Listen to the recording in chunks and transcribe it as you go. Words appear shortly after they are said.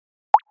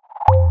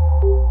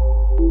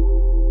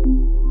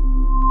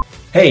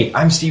Hey,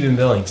 I'm Stephen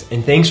Billings,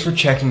 and thanks for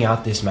checking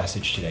out this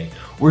message today.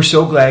 We're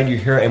so glad you're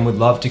here and would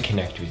love to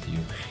connect with you.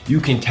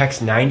 You can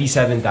text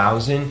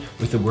 97,000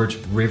 with the words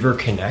River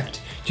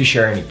Connect to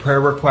share any prayer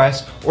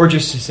requests or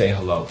just to say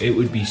hello. It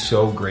would be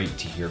so great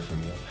to hear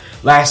from you.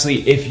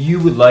 Lastly, if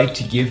you would like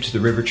to give to the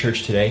River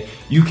Church today,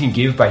 you can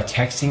give by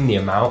texting the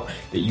amount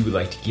that you would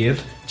like to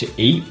give to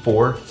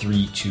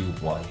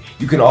 84321.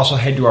 You can also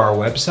head to our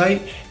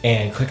website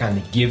and click on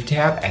the Give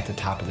tab at the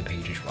top of the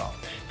page as well.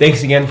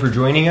 Thanks again for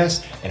joining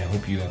us, and I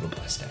hope you have a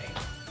blessed day.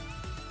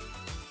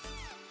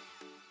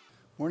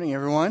 Morning,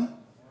 everyone.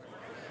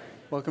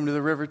 Welcome to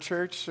the River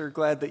Church. We're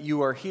glad that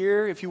you are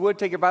here. If you would,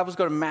 take your Bibles,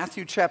 go to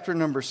Matthew chapter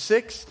number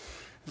 6.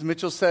 As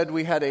Mitchell said,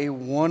 we had a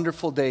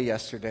wonderful day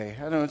yesterday.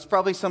 I don't know, it's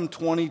probably some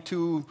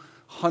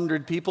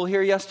 2,200 people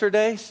here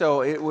yesterday,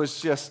 so it was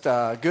just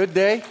a good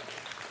day.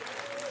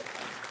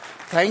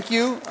 Thank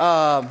you.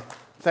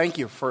 Thank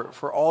you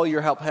for all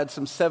your help. Had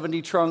some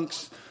 70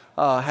 trunks,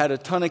 had a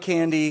ton of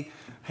candy.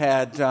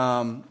 Had,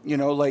 10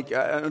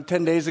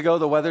 days ago,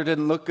 the weather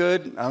didn't look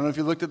good. I don't know if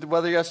you looked at the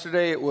weather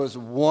yesterday. It was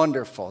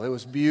wonderful. It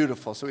was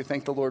beautiful. So we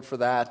thank the Lord for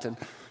that. And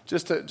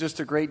just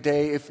a great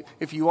day.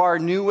 If you are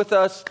new with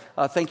us,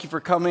 thank you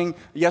for coming.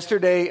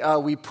 Yesterday,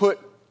 we put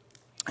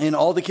in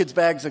all the kids'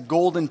 bags a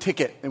golden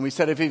ticket. And we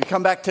said, if you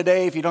come back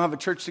today, if you don't have a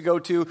church to go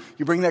to,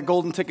 you bring that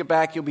golden ticket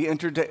back, you'll be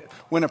entered to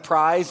win a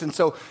prize. And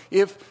so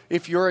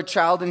if you're a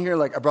child in here,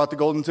 like, I brought the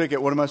golden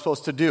ticket, what am I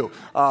supposed to do?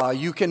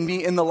 You can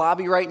be in the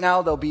lobby right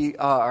now. There'll be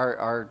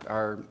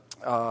our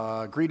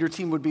greeter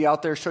team would be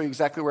out there showing you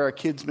exactly where our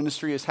kids'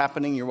 ministry is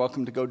happening. You're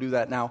welcome to go do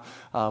that now.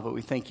 But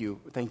we thank you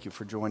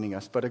for joining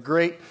us. But a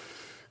great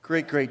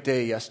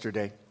day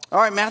yesterday. All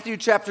right, Matthew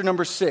chapter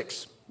number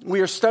 6.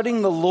 We are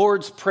studying the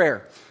Lord's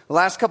Prayer. The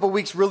last couple of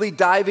weeks really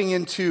diving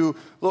into,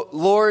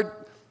 Lord,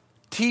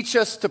 teach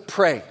us to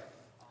pray.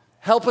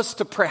 Help us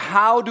to pray.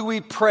 How do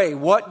we pray?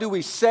 What do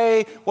we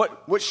say?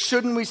 What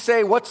shouldn't we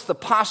say? What's the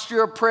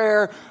posture of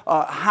prayer?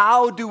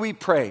 How do we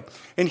pray?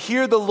 And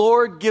here the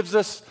Lord gives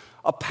us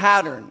a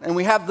pattern. And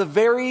we have the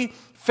very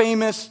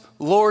famous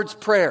Lord's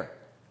Prayer.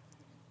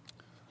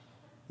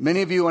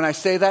 Many of you, when I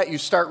say that, you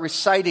start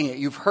reciting it.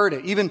 You've heard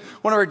it. Even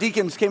one of our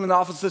deacons came in the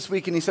office this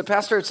week and he said,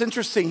 Pastor, it's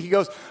interesting. He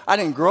goes, I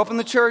didn't grow up in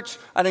the church.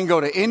 I didn't go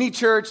to any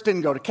church.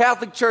 Didn't go to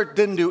Catholic church.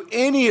 Didn't do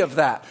any of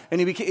that. And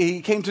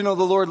he came to know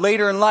the Lord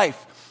later in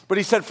life. But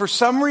he said, for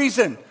some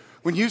reason,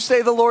 when you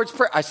say the Lord's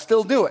Prayer, I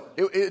still do it.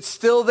 It's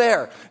still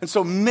there. And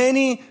so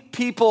many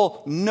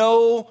people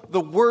know the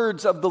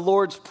words of the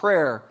Lord's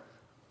Prayer,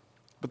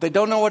 but they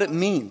don't know what it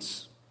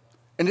means.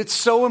 And it's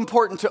so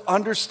important to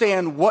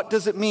understand, what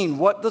does it mean?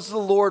 What does the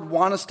Lord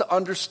want us to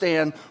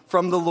understand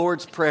from the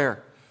Lord's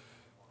Prayer?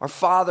 Our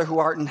Father who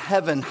art in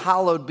heaven,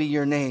 hallowed be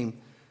your name.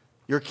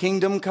 Your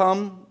kingdom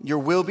come, your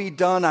will be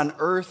done on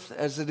earth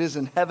as it is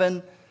in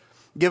heaven.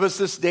 Give us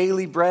this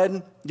daily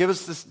bread. Give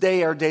us this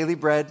day our daily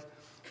bread.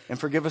 And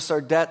forgive us our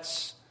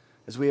debts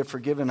as we have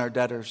forgiven our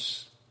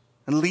debtors.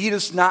 And lead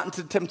us not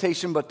into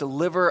temptation, but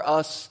deliver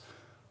us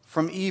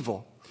from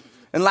evil.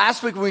 And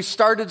last week when we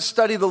started to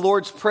study the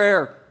Lord's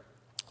Prayer,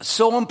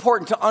 so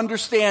important to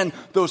understand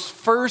those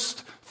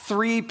first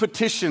 3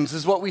 petitions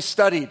is what we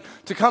studied.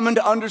 To come and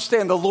to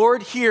understand the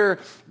Lord here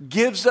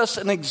gives us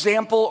an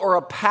example or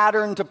a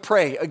pattern to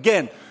pray.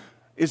 Again,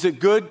 is it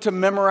good to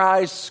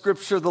memorize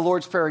Scripture, the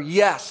Lord's Prayer?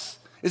 Yes.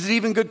 Is it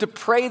even good to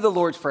pray the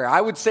Lord's Prayer?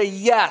 I would say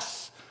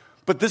yes.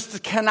 But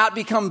this cannot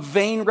become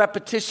vain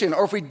repetition.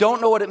 Or if we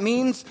don't know what it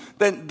means,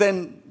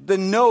 then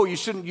no, you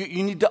shouldn't.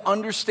 You need to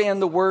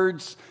understand the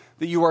words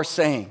that you are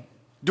saying.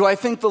 Do I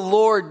think the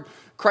Lord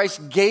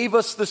Christ gave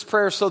us this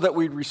prayer so that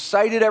we'd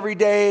recite it every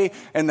day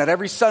and that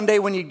every Sunday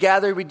when you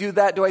gather we do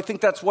that? Do I think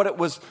that's what it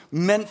was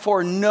meant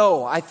for?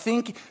 No. I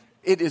think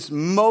it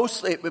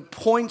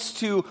points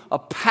to a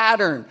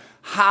pattern,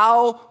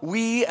 how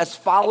we as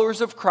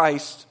followers of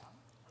Christ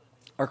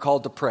are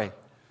called to pray. And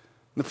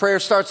the prayer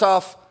starts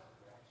off,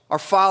 our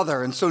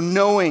Father. And so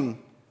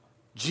knowing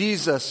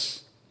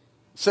Jesus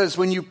says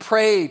when you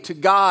pray to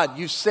God,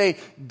 you say,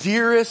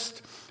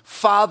 dearest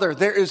Father.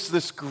 There is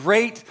this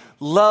great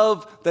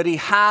love that he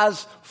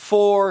has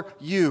for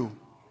you.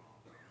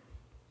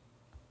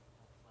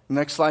 The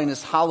next line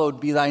is, hallowed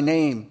be thy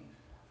name.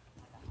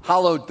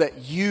 Hallowed,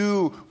 that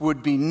you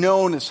would be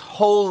known as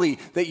holy,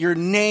 that your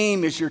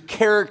name is your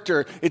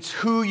character, it's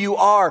who you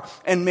are.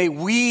 And may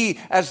we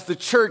as the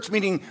church,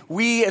 meaning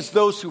we as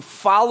those who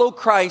follow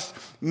Christ,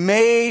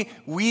 may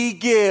we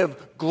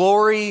give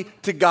glory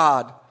to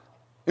God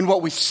in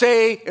what we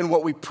say, in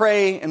what we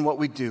pray, and what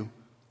we do.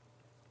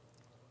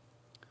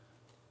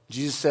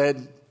 Jesus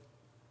said,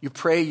 you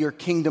pray your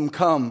kingdom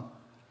come.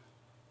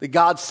 That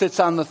God sits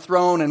on the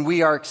throne and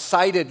we are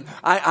excited.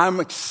 I'm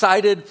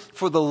excited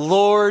for the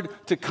Lord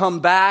to come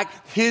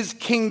back. His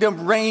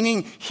kingdom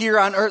reigning here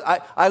on earth.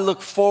 I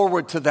look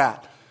forward to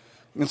that.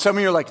 And some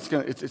of you are like,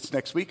 it's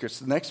next week or it's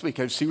the next week.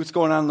 I see what's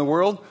going on in the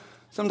world.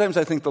 Sometimes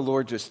I think the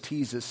Lord just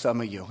teases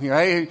some of you.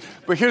 Right?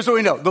 But here's what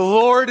we know. The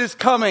Lord is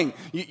coming.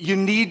 You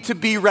need to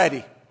be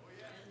ready.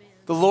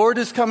 The Lord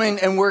is coming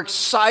and we're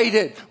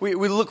excited. We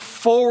look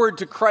forward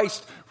to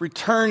Christ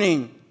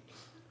returning.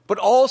 but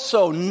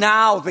also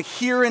now, the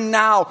here and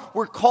now.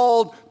 We're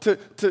called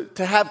to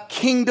have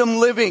kingdom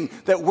living,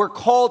 that we're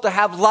called to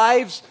have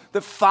lives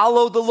that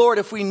follow the Lord.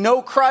 If we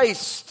know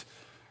Christ,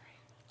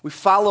 we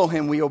follow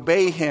him, we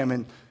obey him.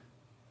 And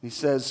he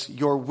says,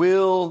 your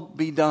will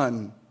be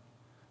done.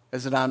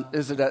 Is it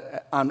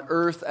on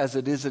earth as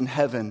it is in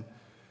heaven?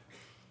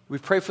 We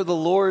pray for the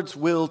Lord's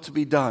will to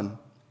be done.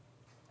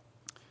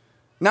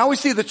 Now we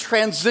see the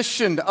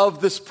transition of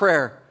this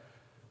prayer.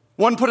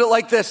 One put it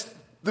like this: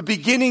 the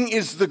beginning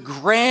is the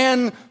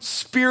grand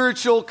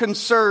spiritual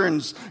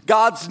concerns,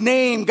 God's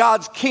name,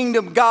 God's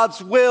kingdom,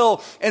 God's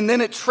will, and then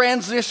it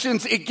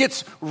transitions. It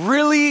gets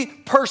really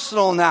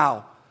personal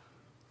now.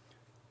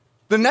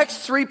 The next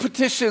three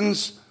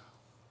petitions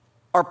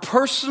are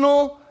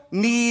personal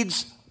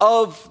needs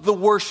of the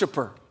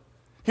worshiper.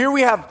 Here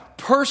we have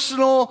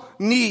personal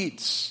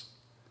needs.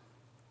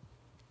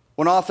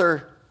 One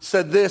author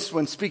said this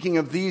when speaking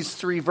of these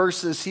three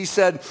verses. He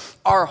said,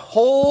 our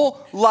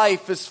whole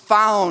life is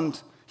found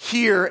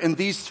here in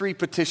these three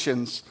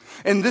petitions.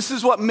 And this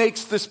is what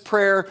makes this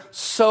prayer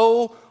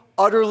so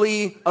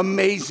utterly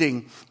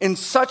amazing. In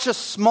such a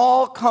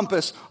small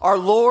compass, our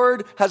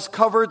Lord has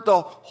covered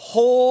the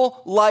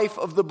whole life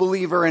of the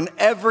believer in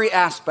every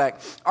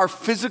aspect. Our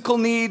physical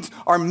needs,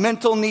 our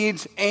mental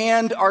needs,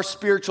 and our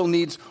spiritual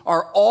needs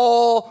are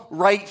all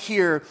right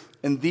here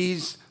in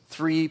these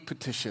three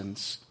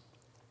petitions.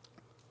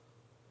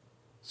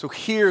 So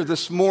here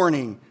this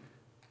morning,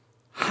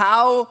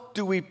 how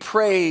do we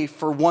pray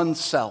for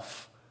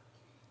oneself?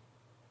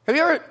 Have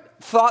you ever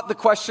thought the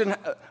question,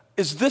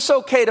 is this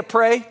okay to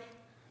pray?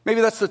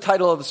 Maybe that's the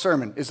title of the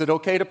sermon. Is it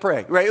okay to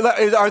pray? Right?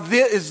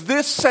 Is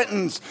this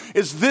sentence,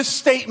 is this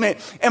statement,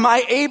 am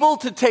I able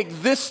to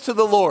take this to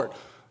the Lord?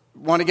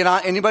 Want to get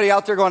on? Anybody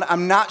out there going,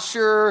 I'm not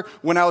sure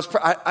when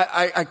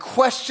I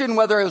question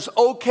whether it was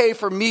okay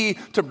for me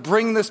to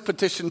bring this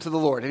petition to the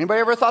Lord. Anybody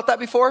ever thought that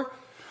before?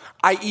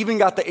 I even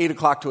got the 8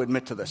 o'clock to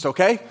admit to this,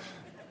 okay?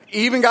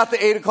 Even got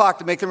the 8 o'clock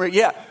to make them,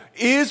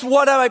 is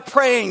what am I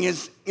praying?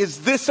 Is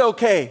this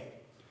okay?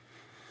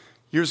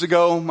 Years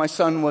ago, my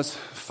son was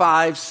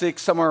 5,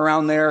 6, somewhere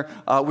around there.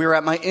 We were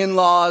at my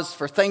in-laws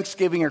for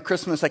Thanksgiving or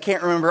Christmas. I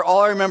can't remember. All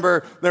I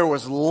remember, there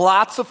was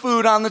lots of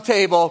food on the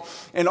table,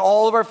 and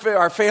all of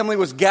our family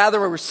was gathered.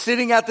 We were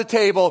sitting at the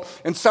table,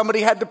 and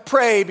somebody had to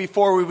pray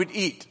before we would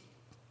eat.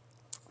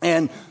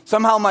 And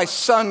somehow my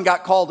son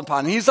got called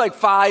upon. He's like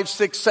 5,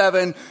 6,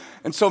 7.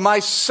 And so my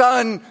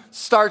son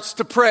starts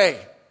to pray.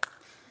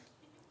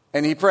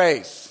 And he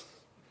prays.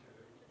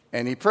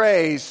 And he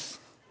prays.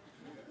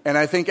 And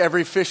I think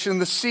every fish in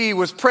the sea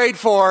was prayed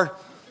for.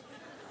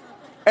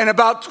 And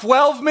about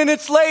 12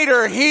 minutes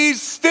later,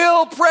 he's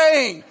still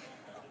praying.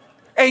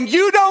 And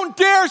you don't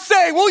dare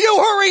say, will you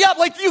hurry up?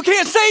 Like, you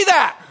can't say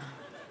that.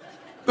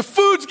 The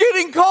food's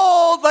getting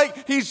cold.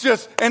 Like,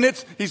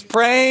 he's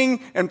praying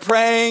and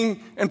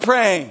praying and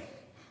praying.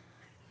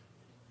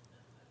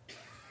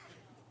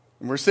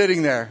 And we're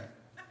sitting there.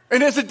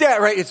 And as a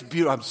dad, right, it's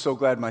beautiful. I'm so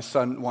glad my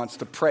son wants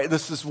to pray.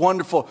 This is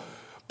wonderful.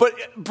 But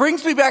it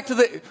brings me back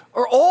to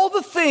all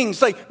the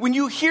things, like when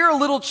you hear a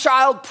little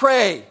child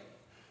pray,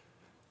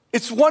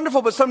 it's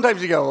wonderful, but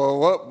sometimes you go,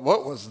 well,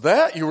 what was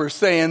that you were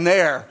saying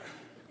there?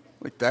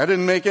 Like, that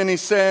didn't make any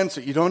sense,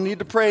 or you don't need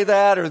to pray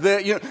that, or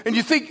that, and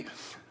you think,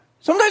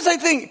 sometimes I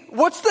think,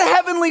 what's the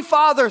Heavenly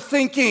Father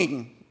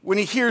thinking when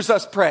he hears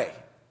us pray?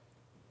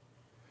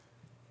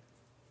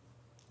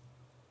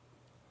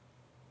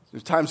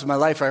 There's times in my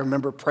life I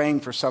remember praying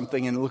for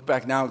something and look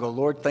back now and go,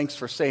 Lord, thanks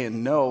for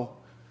saying no.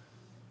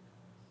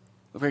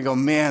 Look back and go,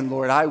 man,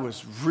 Lord, I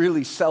was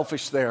really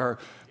selfish there.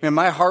 Man,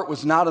 my heart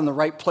was not in the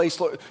right place,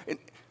 Lord.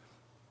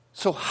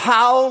 So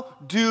how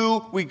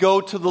do we go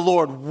to the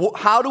Lord?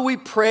 How do we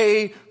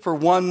pray for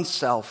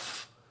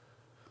oneself?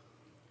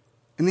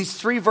 In these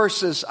three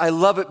verses, I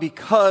love it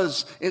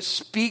because it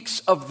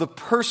speaks of the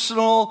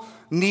personal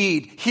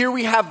need. Here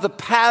we have the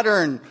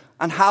pattern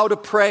on how to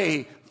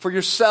pray for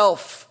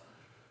yourself.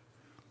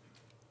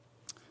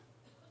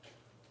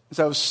 As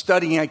I was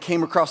studying, I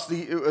came across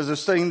as I was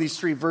studying these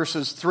three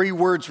verses, three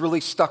words really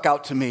stuck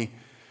out to me.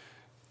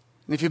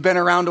 And if you've been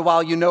around a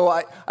while, you know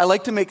I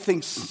like to make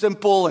things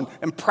simple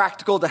and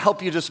practical to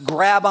help you just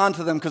grab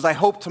onto them, because I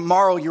hope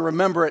tomorrow you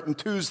remember it and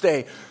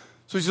Tuesday.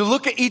 So as you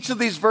look at each of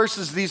these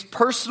verses, these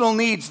personal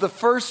needs, the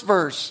first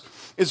verse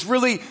is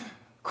really,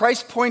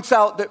 Christ points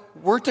out that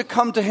we're to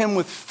come to him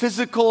with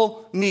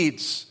physical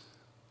needs.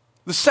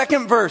 The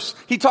second verse,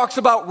 he talks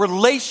about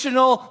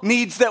relational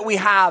needs that we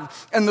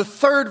have. And the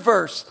third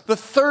verse, the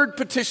third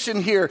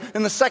petition here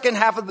in the second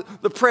half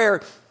of the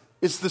prayer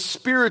is the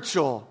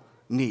spiritual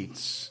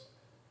needs.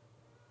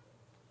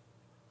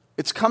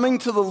 It's coming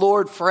to the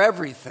Lord for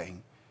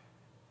everything.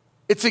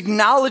 It's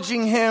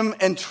acknowledging him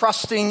and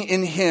trusting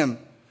in him.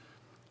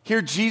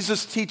 Here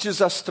Jesus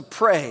teaches us to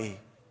pray.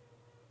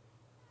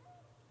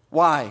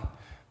 Why?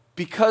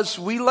 Because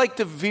we like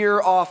to veer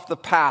off the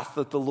path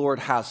that the Lord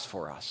has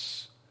for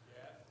us.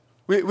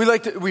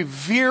 We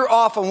veer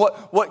off on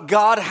what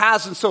God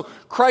has. And so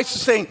Christ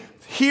is saying,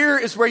 here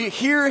is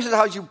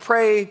how you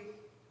pray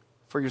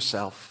for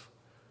yourself.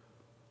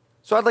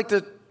 So I'd like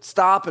to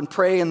stop and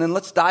pray, and then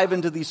let's dive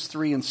into these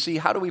three and see,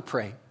 how do we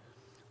pray?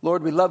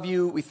 Lord, we love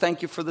you. We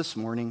thank you for this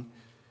morning.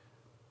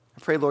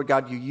 I pray, Lord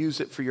God, you use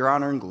it for your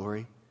honor and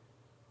glory.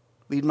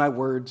 Lead my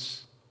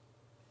words.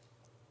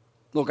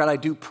 Lord God, I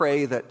do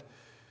pray that,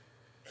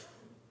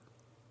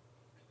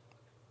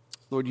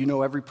 Lord, you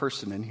know every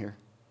person in here.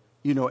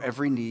 You know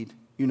every need.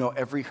 You know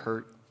every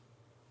hurt.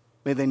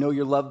 May they know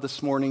your love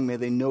this morning. May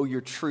they know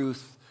your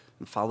truth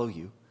and follow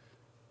you.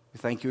 We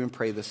thank you and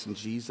pray this in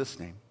Jesus'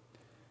 name.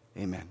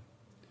 Amen.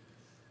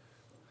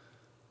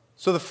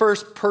 So the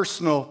first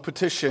personal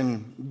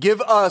petition,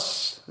 give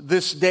us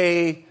this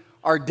day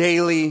our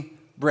daily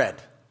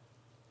bread.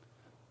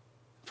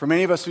 For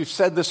many of us, we've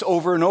said this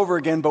over and over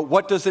again, but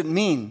what does it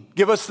mean?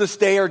 Give us this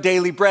day our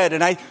daily bread.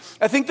 And I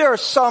think there are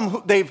some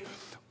who they've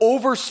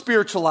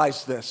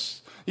over-spiritualized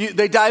this.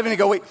 They dive in and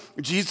go, wait,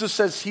 Jesus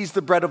says he's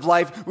the bread of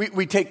life.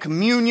 We take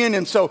communion,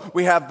 and so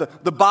we have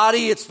the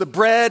body, it's the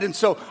bread. And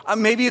so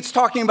maybe it's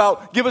talking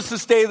about, give us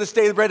this day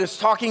the bread. It's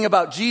talking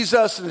about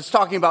Jesus, and it's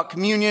talking about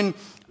communion.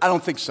 I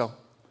don't think so.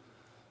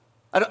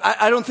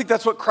 I don't think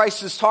that's what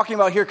Christ is talking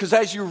about here, because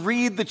as you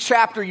read the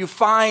chapter, you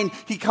find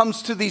he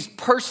comes to these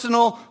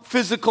personal,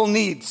 physical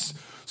needs.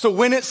 So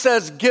when it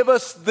says, give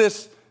us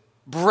this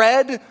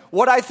bread,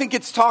 what I think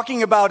it's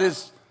talking about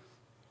is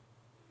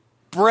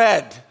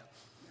bread.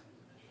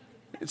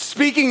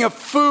 Speaking of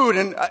food,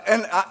 and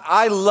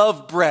I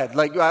love bread.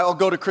 Like, I'll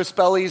go to Chris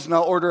Belly's and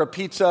I'll order a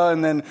pizza,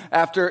 and then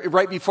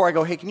right before I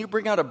go, hey, can you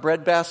bring out a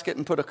bread basket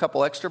and put a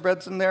couple extra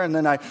breads in there? And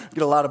then I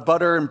get a lot of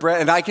butter and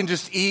bread, and I can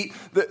just eat.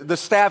 The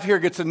staff here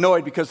gets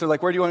annoyed because they're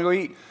like, where do you want to go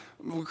eat?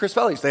 Well, Chris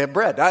Belly's, they have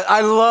bread. I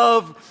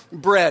love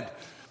bread.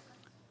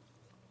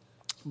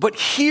 But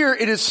here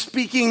it is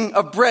speaking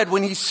of bread.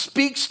 When he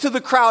speaks to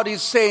the crowd,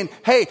 he's saying,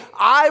 hey,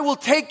 I will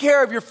take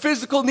care of your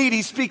physical need.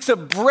 He speaks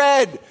of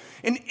bread.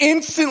 And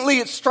instantly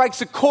it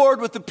strikes a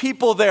chord with the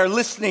people there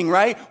listening,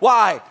 right?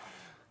 Why?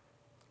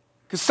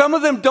 Because some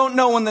of them don't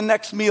know when the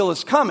next meal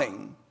is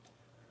coming.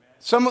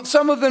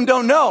 Some of them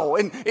don't know.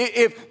 And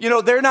if,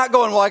 they're not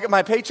going, well,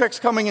 my paycheck's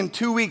coming in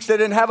 2 weeks. They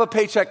didn't have a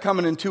paycheck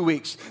coming in 2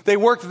 weeks. They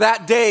worked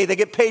that day. They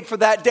get paid for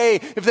that day.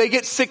 If they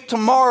get sick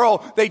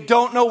tomorrow, they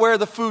don't know where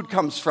the food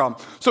comes from.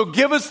 So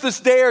give us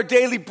this day our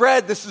daily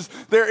bread.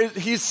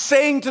 He's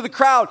saying to the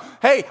crowd,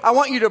 hey, I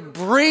want you to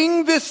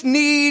bring this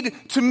need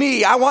to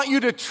me. I want you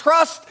to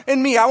trust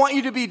in me. I want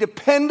you to be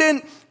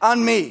dependent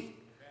on me.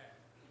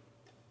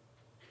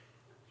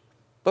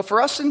 But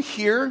for us in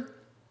here,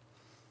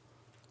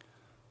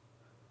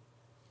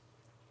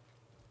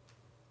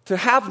 to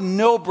have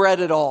no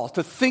bread at all,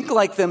 to think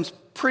like them's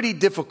pretty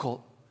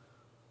difficult.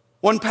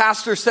 One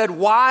pastor said,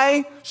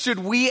 why should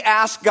we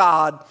ask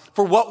God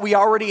for what we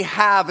already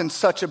have in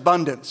such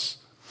abundance?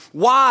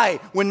 Why,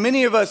 when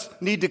many of us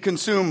need to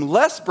consume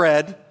less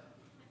bread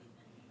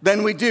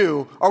than we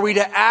do, are we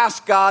to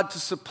ask God to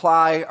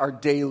supply our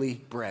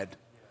daily bread?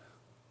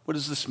 What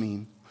does this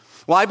mean?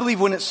 Well, I believe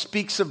when it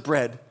speaks of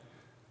bread,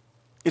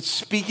 it's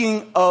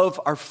speaking of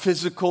our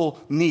physical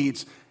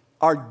needs,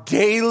 our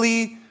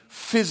daily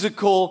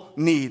physical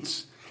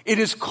needs. It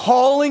is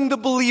calling the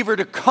believer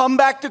to come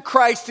back to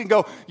Christ and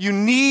go, you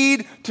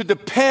need to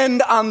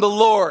depend on the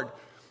Lord.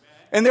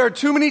 And there are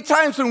too many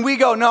times when we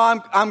go, no,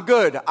 I'm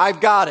good.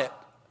 I've got it.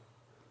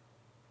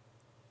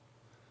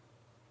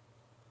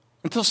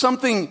 Until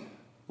something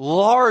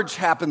large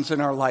happens in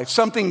our life,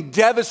 something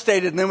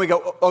devastating, and then we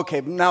go,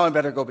 okay, now I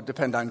better go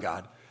depend on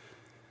God.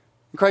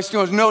 And Christ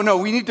goes, no,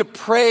 we need to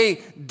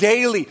pray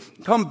daily.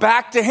 Come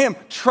back to him.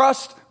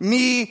 Trust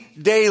me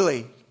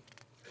daily.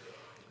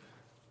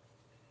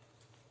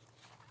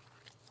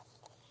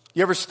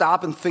 You ever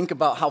stop and think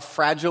about how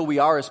fragile we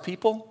are as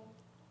people?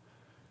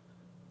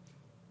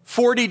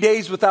 40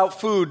 days without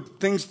food,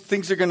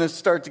 things are going to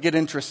start to get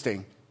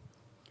interesting.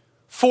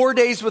 4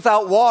 days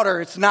without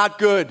water, it's not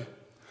good.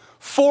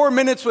 4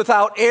 minutes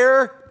without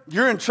air,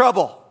 you're in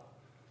trouble.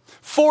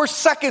 4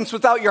 seconds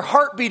without your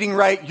heart beating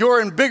right, you're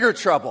in bigger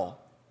trouble.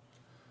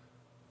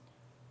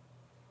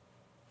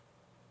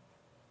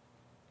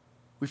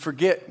 We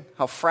forget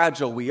how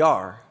fragile we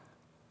are.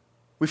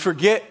 We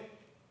forget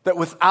that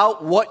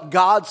without what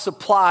God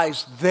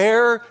supplies,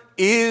 there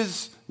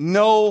is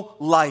no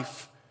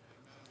life.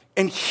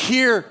 And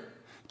here,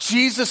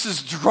 Jesus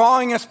is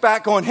drawing us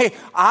back going, hey,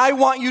 I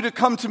want you to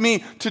come to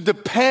me to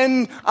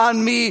depend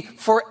on me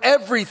for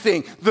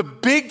everything. The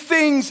big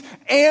things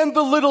and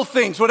the little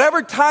things.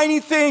 Whatever tiny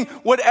thing,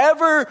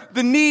 whatever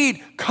the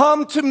need,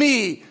 come to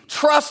me.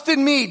 Trust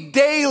in me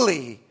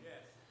daily.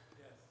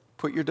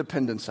 Put your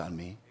dependence on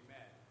me.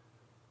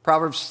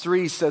 Proverbs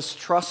 3 says,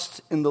 trust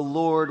in the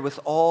Lord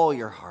with all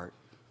your heart.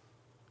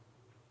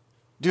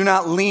 Do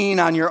not lean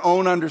on your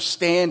own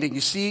understanding. You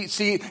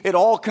see, it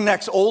all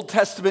connects. Old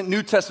Testament,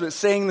 New Testament,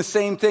 saying the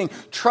same thing.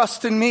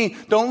 Trust in me.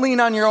 Don't lean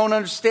on your own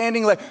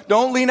understanding.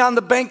 Don't lean on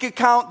the bank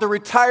account, the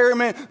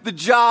retirement, the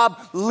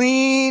job.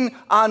 Lean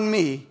on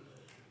me.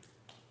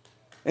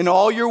 In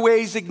all your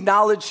ways,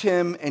 acknowledge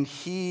him, and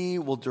he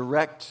will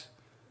direct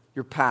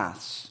your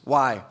paths.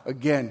 Why?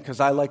 Again, because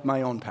I like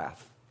my own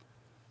path.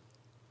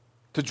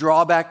 To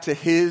draw back to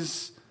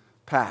his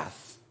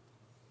path.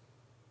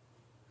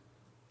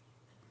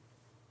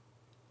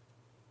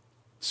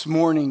 This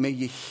morning, may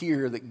you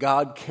hear that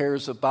God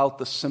cares about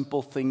the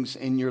simple things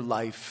in your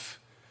life.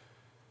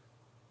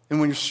 And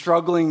when you're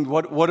struggling,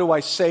 what do I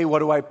say? What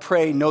do I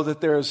pray? Know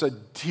that there is a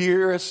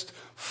dearest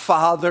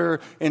Father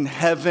in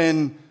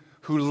heaven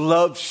who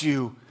loves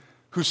you,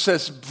 who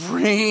says,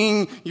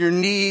 bring your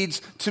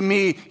needs to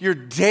me, your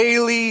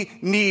daily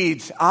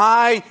needs.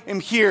 I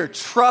am here.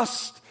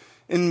 Trust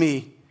in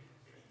me.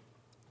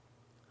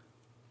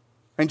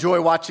 I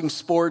enjoy watching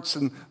sports,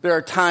 and there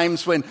are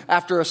times when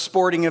after a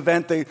sporting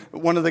event,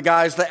 one of the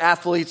guys, the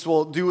athletes,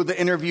 will do the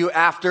interview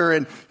after,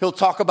 and he'll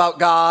talk about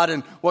God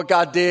and what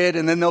God did,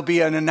 and then there'll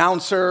be an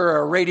announcer or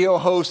a radio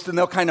host, and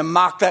they'll kind of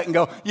mock that and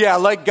go, yeah,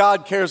 like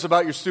God cares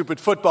about your stupid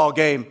football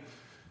game.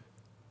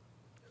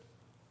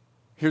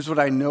 Here's what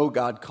I know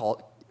God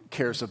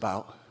cares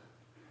about.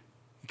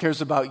 He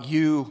cares about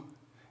you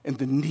and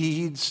the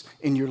needs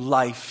in your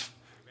life.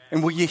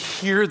 And will you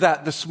hear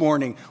that this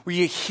morning? Will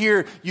you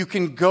hear you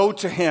can go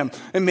to him?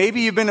 And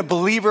maybe you've been a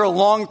believer a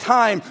long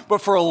time, but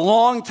for a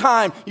long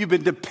time, you've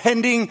been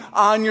depending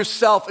on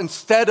yourself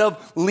instead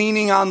of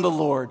leaning on the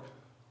Lord.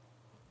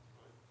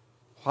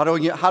 How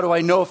do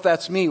I know if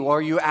that's me? Well,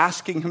 are you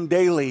asking him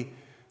daily?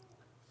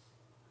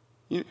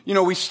 You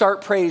know, we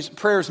start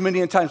prayers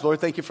many times.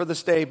 Lord, thank you for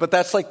this day. But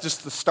that's like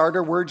just the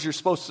starter words you're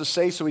supposed to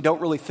say, so we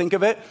don't really think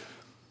of it.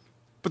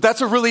 But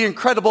that's a really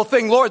incredible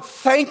thing. Lord,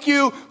 thank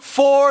you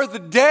for the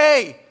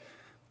day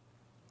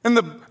and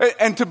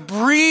to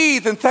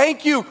breathe. And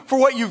thank you for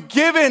what you've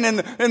given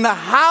in the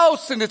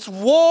house, and it's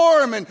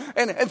warm. And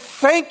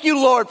thank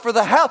you, Lord, for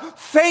the help.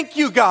 Thank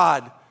you,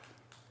 God.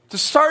 To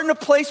start in a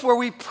place where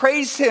we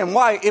praise him.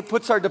 Why? It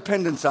puts our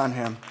dependence on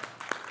him.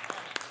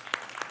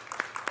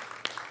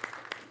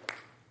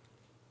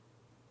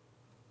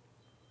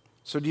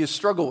 So do you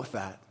struggle with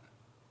that?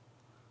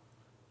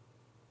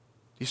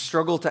 Do you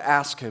struggle to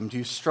ask him? Do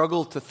you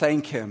struggle to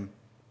thank him?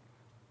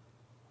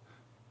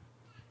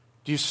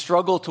 Do you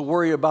struggle to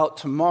worry about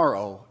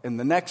tomorrow and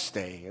the next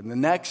day and the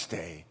next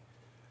day?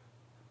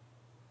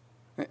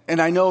 And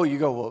I know you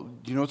go, well,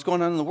 do you know what's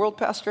going on in the world,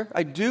 Pastor?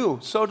 I do.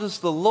 So does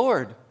the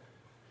Lord. He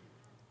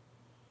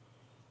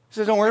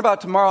says, don't worry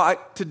about tomorrow. I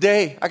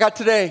got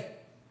today.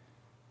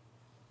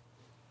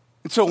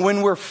 And so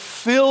when we're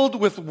filled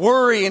with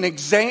worry and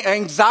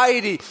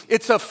anxiety,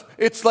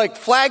 it's like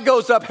flag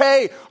goes up.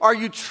 Hey, are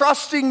you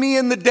trusting me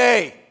in the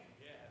day?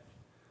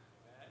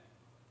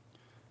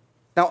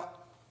 Now,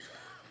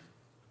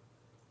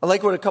 I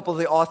like what a couple of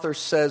the authors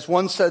says.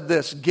 One said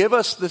this: give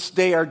us this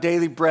day our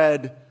daily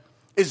bread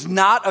is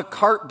not a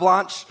carte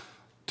blanche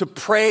to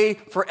pray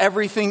for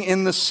everything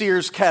in the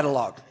Sears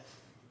catalog.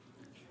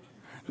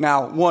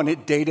 Now, one,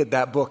 it dated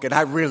that book, and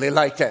I really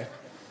liked it.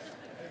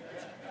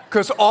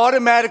 Because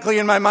automatically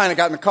in my mind, I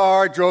got in the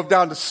car, drove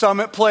down to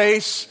Summit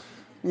Place,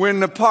 went in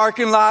the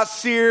parking lot,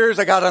 Sears.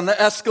 I got on the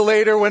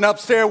escalator, went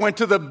upstairs, went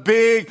to the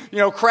big,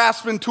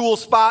 Craftsman tool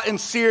spot in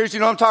Sears.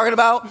 You know what I'm talking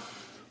about?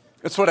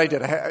 That's what I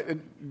did. I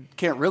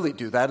can't really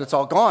do that. It's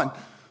all gone.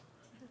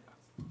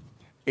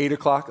 8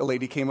 o'clock, a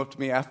lady came up to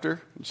me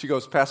after, and she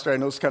goes, Pastor, I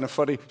know it's kind of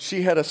funny.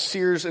 She had a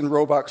Sears and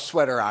Roebuck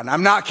sweater on.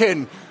 I'm not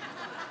kidding.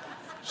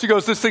 She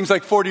goes, this thing's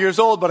like 40 years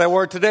old, but I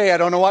wore it today. I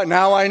don't know what.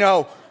 Now I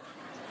know.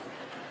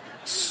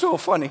 So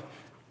funny.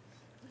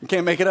 You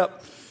can't make it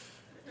up.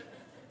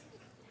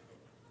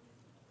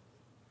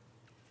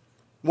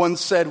 One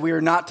said, we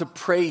are not to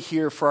pray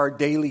here for our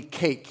daily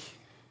cake.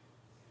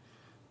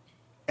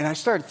 And I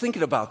started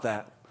thinking about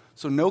that.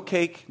 So no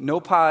cake, no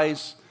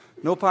pies,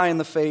 no pie in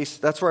the face.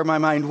 That's where my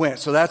mind went.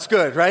 So that's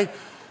good, right?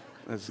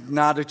 That's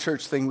not a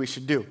church thing we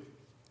should do.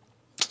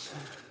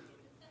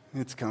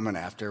 It's coming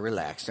after.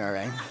 Relax, all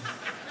right?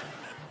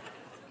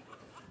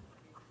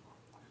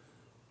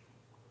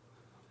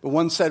 But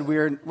one said, we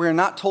are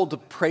not told to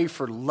pray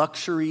for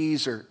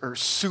luxuries or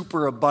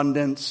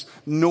superabundance,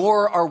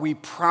 nor are we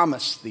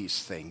promised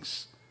these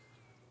things.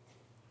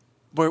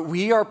 But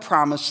we are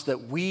promised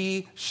that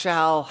we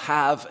shall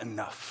have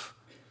enough.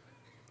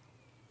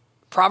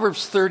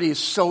 Proverbs 30 is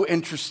so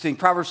interesting.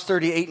 Proverbs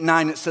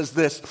 38:9, it says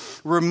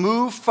this: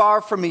 remove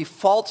far from me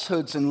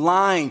falsehoods and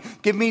lying.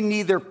 Give me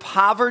neither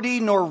poverty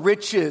nor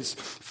riches.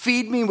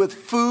 Feed me with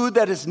food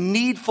that is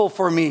needful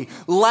for me,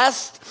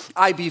 lest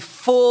I be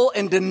full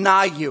and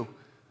deny you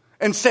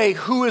and say,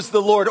 who is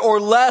the Lord? Or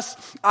lest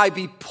I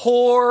be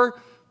poor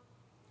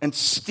and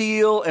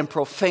steal and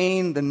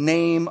profane the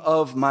name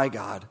of my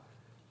God.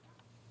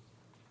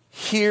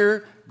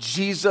 Here,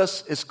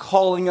 Jesus is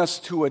calling us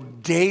to a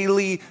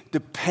daily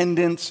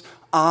dependence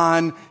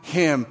on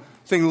him,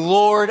 saying,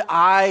 Lord,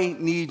 I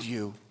need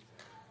you.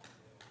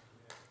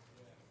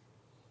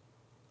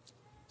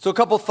 So a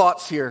couple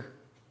thoughts here.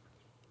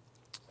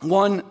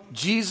 One,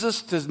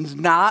 Jesus does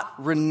not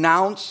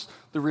renounce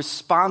the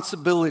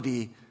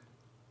responsibility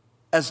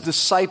as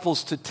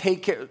disciples to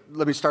take care.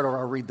 Let me start over,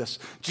 I'll read this.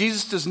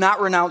 Jesus does not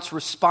renounce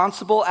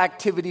responsible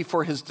activity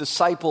for his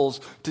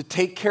disciples to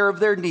take care of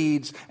their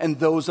needs and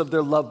those of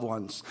their loved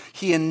ones.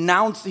 He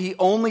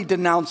only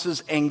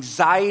denounces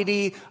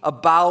anxiety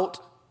about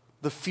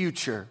the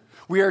future.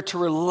 We are to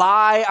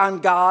rely on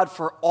God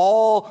for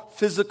all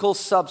physical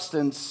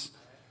substance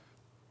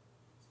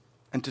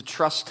and to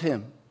trust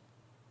him.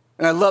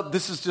 And I love,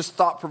 this is just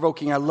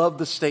thought-provoking. I love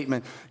the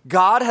statement.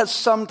 God has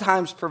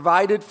sometimes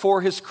provided for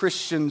his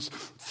Christians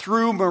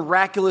through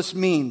miraculous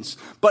means,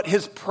 but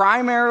his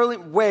primary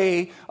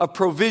way of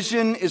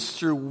provision is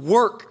through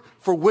work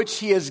for which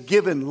he has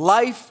given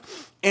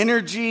life,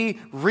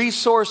 energy,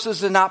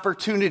 resources, and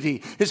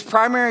opportunity. His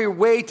primary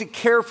way to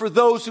care for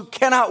those who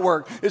cannot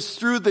work is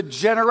through the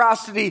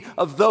generosity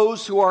of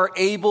those who are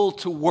able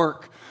to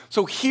work.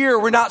 So here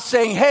we're not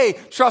saying, hey,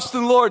 trust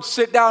in the Lord,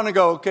 sit down and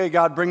go, okay,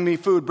 God, bring me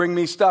food, bring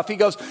me stuff. He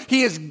goes,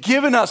 he has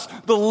given us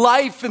the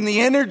life and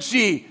the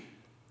energy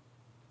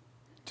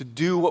to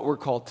do what we're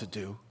called to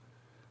do.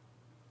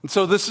 And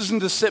so this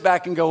isn't to sit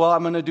back and go, well,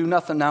 I'm going to do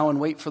nothing now and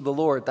wait for the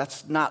Lord.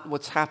 That's not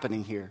what's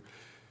happening here.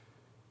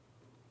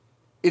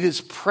 It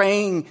is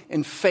praying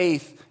in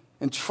faith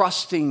and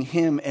trusting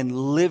him and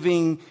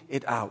living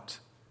it out.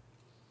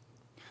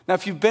 Now,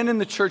 if you've been in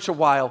the church a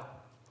while,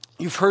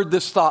 you've heard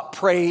this thought,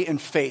 pray in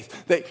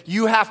faith, that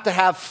you have to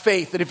have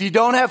faith, that if you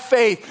don't have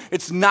faith,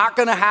 it's not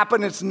going to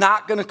happen, it's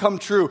not going to come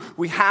true.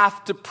 We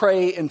have to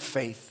pray in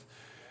faith.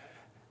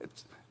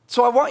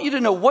 So I want you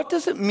to know, what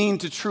does it mean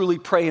to truly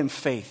pray in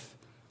faith?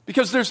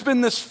 Because there's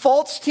been this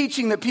false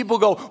teaching that people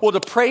go, well, to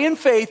pray in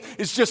faith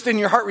is just in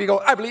your heart where you go,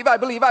 I believe, I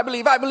believe, I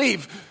believe, I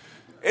believe.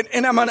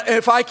 And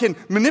if I can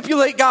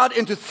manipulate God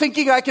into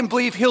thinking I can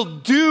believe, he'll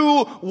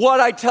do what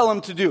I tell him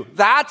to do.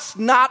 That's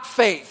not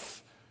faith.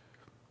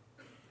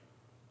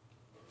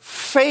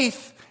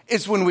 Faith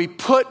is when we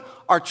put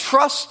our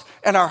trust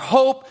and our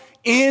hope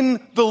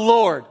in the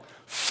Lord.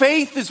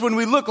 Faith is when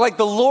we look like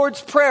the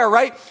Lord's Prayer,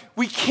 right?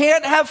 We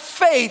can't have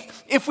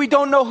faith if we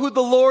don't know who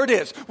the Lord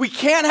is. We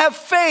can't have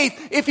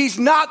faith if he's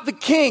not the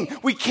king.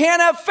 We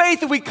can't have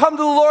faith if we come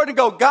to the Lord and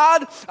go,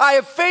 God, I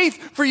have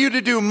faith for you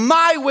to do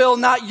my will,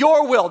 not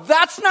your will.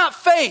 That's not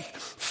faith.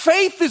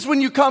 Faith is when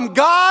you come,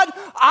 God,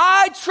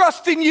 I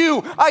trust in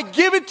you. I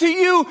give it to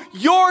you,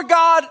 your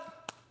God,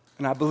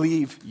 and I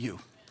believe you.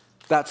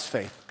 That's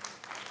faith.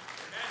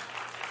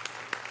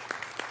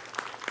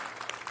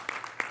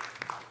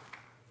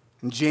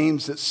 In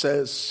James it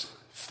says,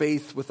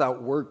 faith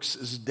without works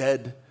is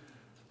dead.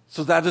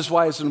 So that is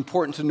why it's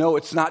important to know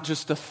it's not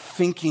just a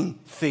thinking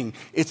thing.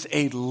 It's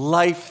a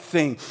life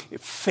thing.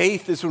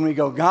 Faith is when we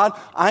go, God,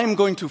 I am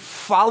going to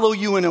follow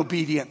you in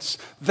obedience.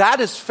 That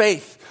is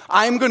faith.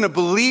 I am going to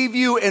believe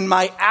you in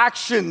my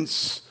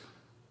actions.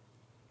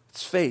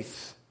 It's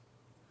faith.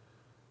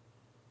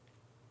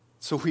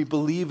 So we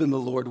believe in the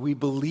Lord. We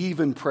believe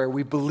in prayer.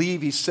 We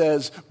believe he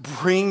says,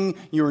 bring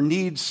your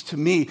needs to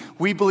me.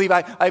 We believe,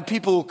 I have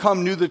people who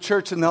come new to the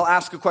church and they'll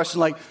ask a question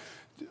like,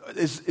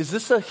 is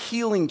this a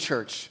healing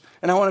church?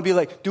 And I want to be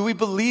like, do we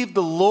believe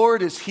the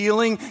Lord is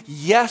healing?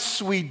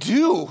 Yes, we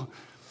do.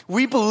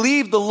 We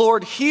believe the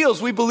Lord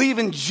heals. We believe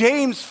in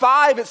James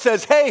 5. It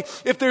says, hey,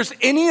 if there's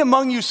any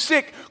among you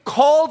sick,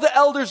 call the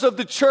elders of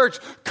the church,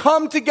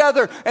 come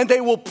together, and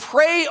they will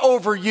pray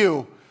over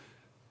you.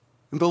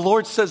 And the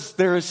Lord says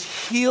there is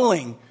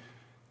healing.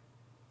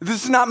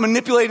 This is not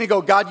manipulating to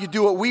go, God, you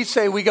do what we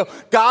say. We go,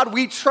 God,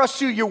 we trust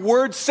you. Your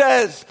word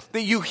says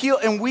that you heal,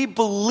 and we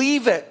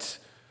believe it.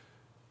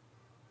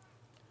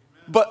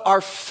 But our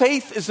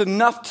faith is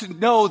enough to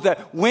know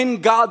that when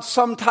God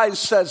sometimes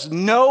says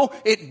no,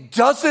 it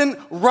doesn't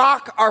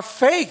rock our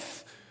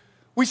faith.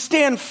 We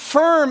stand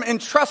firm in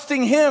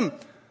trusting him.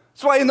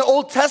 That's why in the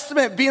Old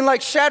Testament, being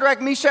like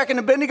Shadrach, Meshach, and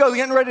Abednego,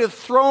 getting ready to be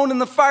thrown in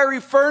the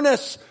fiery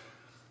furnace.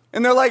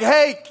 And they're like,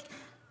 hey,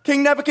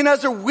 King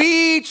Nebuchadnezzar,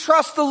 we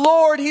trust the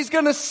Lord. He's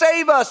going to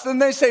save us.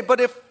 And they say,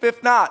 but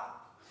if not,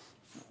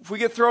 if we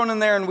get thrown in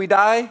there and we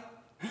die,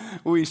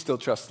 we still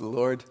trust the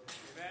Lord.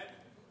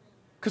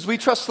 Because we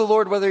trust the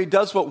Lord whether he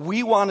does what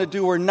we want to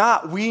do or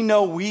not. We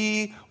know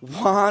we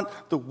want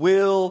the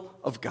will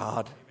of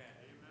God.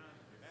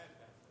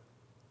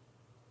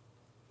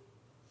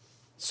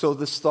 So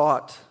this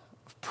thought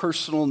of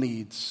personal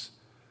needs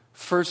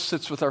first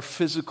sits with our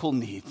physical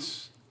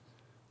needs.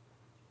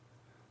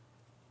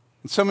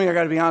 And some of you, I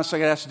got to be honest, I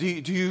got to ask, do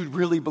you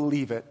really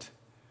believe it?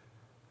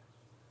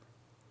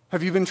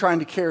 Have you been trying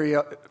to carry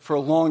it for a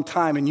long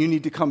time and you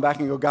need to come back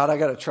and go, God, I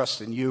got to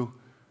trust in you.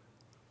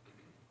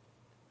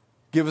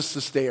 Give us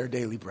this day our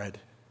daily bread.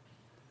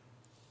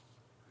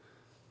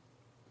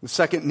 The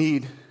second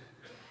need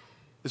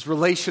is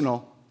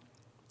relational.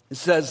 It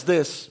says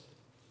this,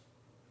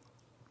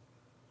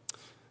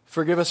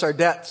 forgive us our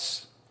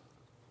debts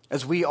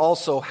as we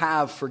also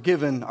have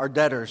forgiven our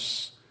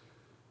debtors.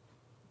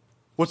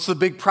 What's the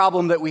big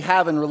problem that we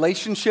have in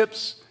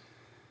relationships?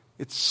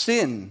 It's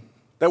sin.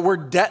 That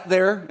word debt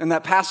there in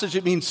that passage,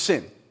 it means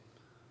sin.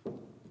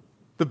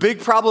 The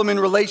big problem in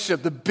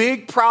relationship, the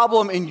big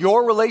problem in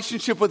your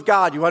relationship with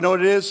God, you want to know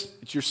what it is?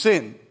 It's your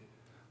sin.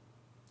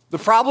 The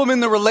problem in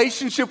the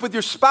relationship with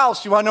your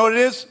spouse, you want to know what it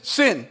is?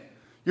 Sin.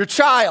 Your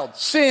child,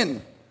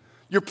 sin.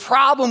 Your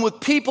problem with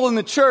people in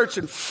the church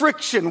and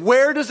friction,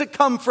 where does it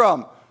come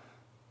from?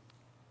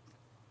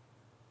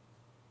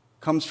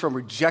 Comes from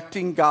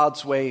rejecting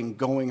God's way and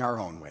going our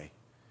own way.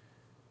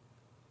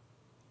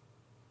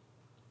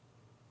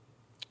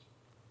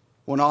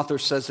 One author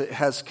says it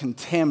has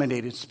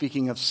contaminated,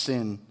 speaking of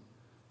sin,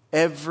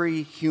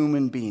 every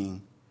human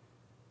being.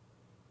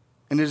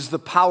 And it is the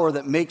power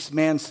that makes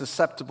man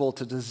susceptible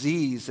to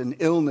disease and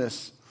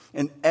illness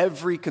and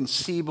every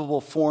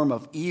conceivable form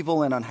of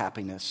evil and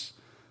unhappiness,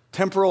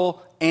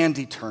 temporal and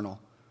eternal.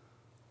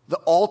 The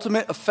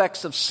ultimate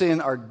effects of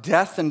sin are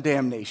death and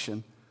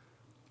damnation,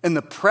 and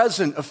the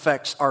present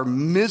effects are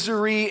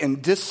misery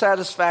and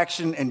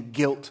dissatisfaction and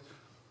guilt.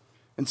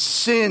 And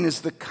sin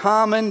is the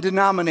common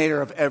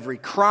denominator of every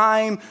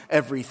crime,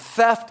 every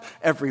theft,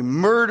 every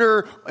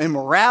murder,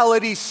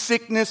 immorality,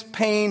 sickness,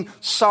 pain,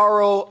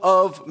 sorrow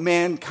of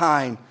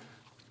mankind.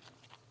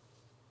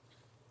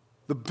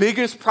 The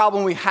biggest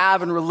problem we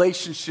have in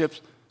relationships,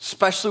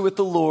 especially with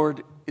the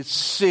Lord, is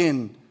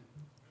sin.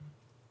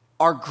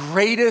 Our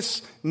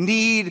greatest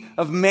need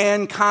of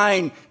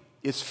mankind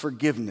is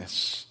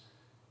forgiveness.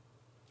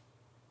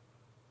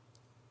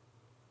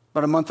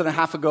 About a month and a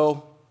half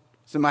ago,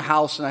 I was in my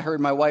house and I heard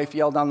my wife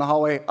yell down the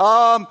hallway,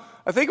 I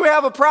think we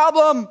have a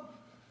problem.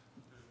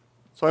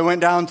 So I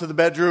went down to the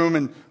bedroom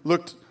and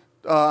looked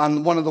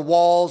on one of the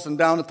walls and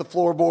down at the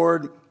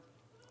floorboard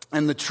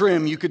and the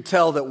trim. You could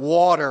tell that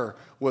water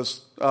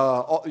was,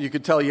 you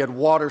could tell you had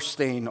water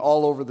stain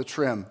all over the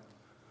trim.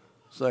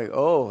 It's like,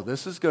 oh,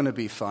 this is going to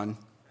be fun.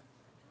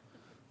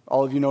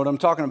 All of you know what I'm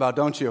talking about,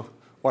 don't you?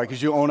 Why?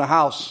 Because you own a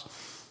house.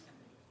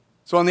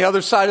 So on the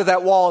other side of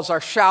that wall is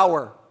our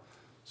shower.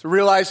 So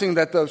realizing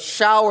that the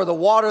shower, the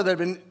water that had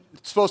been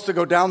supposed to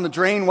go down the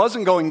drain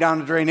wasn't going down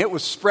the drain, it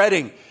was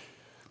spreading.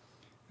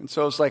 And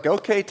so it's like,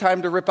 okay,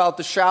 time to rip out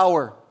the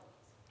shower.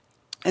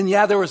 And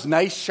yeah, there was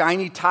nice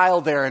shiny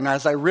tile there. And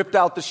as I ripped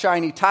out the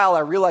shiny tile,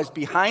 I realized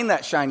behind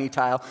that shiny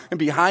tile and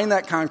behind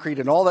that concrete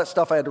and all that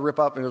stuff I had to rip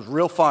up, and it was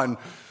real fun,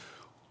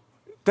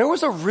 there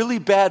was a really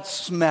bad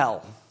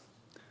smell.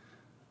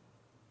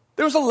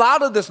 There was a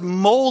lot of this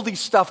moldy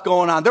stuff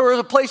going on. There was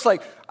a place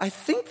like, I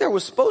think there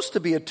was supposed to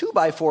be a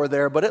 2x4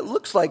 there, but it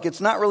looks like it's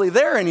not really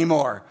there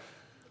anymore.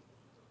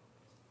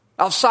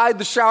 Outside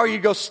the shower,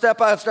 you'd go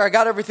step after I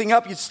got everything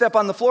up, you'd step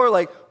on the floor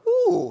like,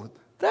 ooh,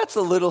 that's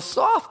a little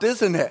soft,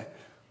 isn't it?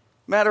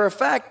 Matter of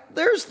fact,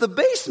 there's the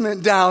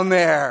basement down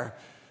there.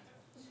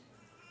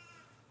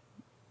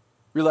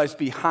 Realized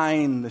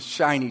behind the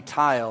shiny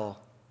tile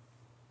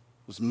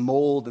was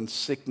mold and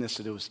sickness,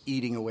 and it was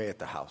eating away at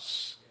the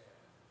house.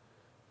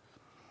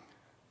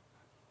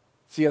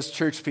 See, us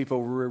church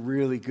people, we're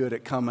really good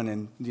at coming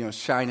and,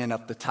 shining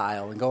up the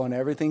tile and going,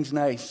 everything's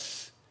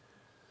nice.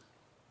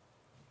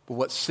 But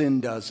what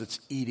sin does, it's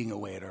eating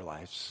away at our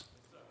lives.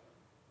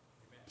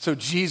 So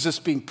Jesus,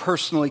 being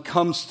personally,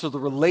 comes to the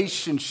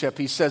relationship.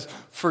 He says,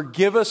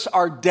 forgive us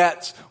our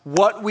debts,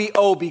 what we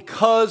owe.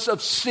 Because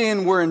of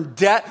sin, we're in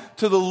debt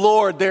to the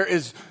Lord. There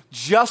is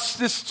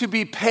justice to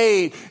be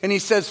paid. And he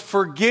says,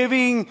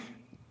 forgiving,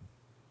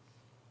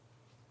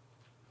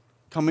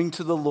 coming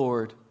to the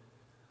Lord.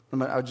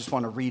 I just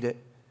want to read it.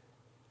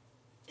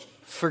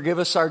 Forgive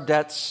us our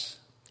debts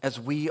as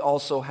we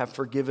also have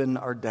forgiven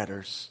our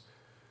debtors.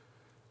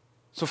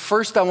 So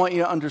first I want you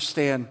to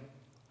understand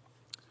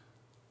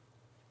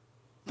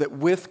that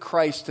with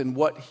Christ and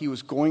what he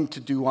was going to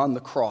do on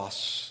the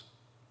cross,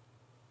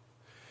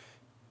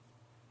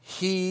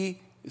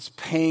 he is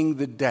paying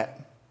the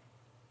debt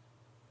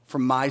for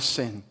my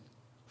sin,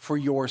 for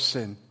your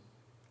sin.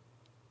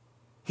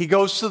 He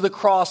goes to the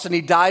cross and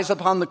he dies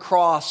upon the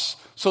cross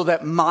so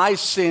that my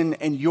sin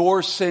and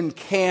your sin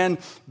can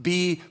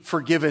be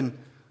forgiven.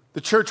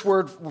 The church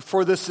word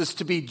for this is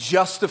to be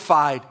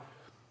justified.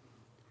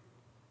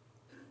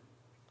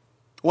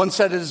 One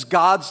said it is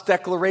God's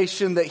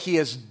declaration that he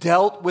has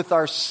dealt with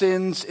our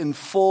sins in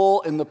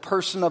full in the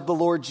person of the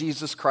Lord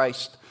Jesus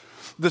Christ.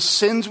 The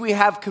sins we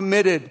have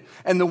committed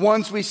and the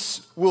ones we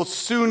will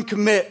soon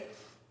commit,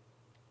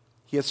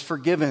 he has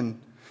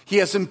forgiven. He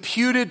has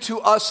imputed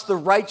to us the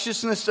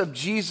righteousness of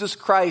Jesus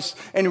Christ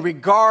and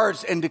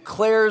regards and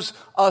declares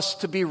us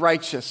to be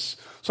righteous.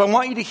 So I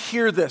want you to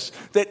hear this,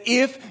 that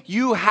if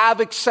you have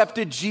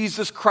accepted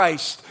Jesus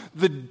Christ,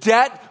 the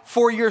debt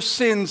for your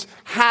sins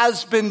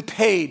has been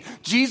paid.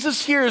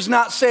 Jesus here is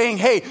not saying,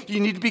 hey, you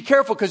need to be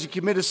careful because you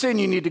commit a sin.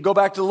 You need to go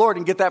back to the Lord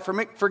and get that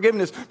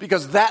forgiveness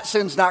because that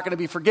sin's not going to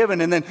be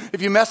forgiven. And then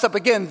if you mess up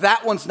again,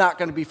 that one's not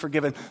going to be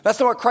forgiven. That's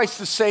not what Christ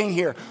is saying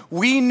here.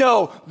 We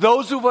know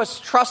those of us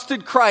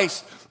trusted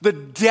Christ, the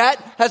debt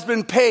has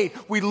been paid.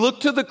 We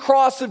look to the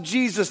cross of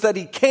Jesus that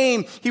he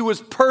came. He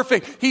was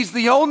perfect. He's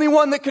the only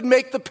one that could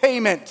make the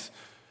payment.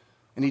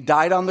 And he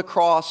died on the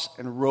cross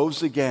and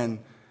rose again.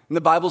 And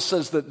the Bible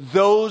says that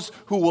those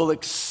who will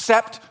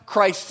accept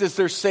Christ as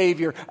their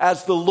Savior,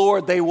 as the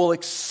Lord, they will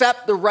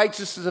accept the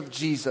righteousness of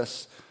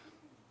Jesus.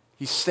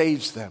 He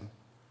saves them.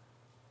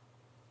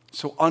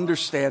 So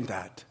understand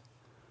that.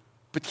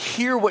 But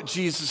hear what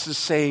Jesus is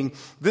saying.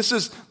 This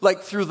is like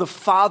through the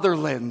Father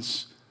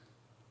lens.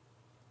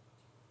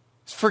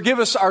 Forgive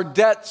us our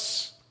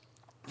debts.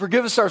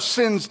 Forgive us our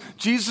sins.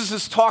 Jesus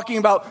is talking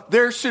about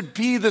there should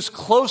be this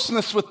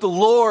closeness with the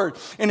Lord.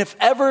 And if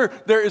ever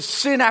there is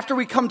sin after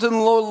we come to the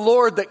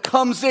Lord that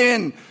comes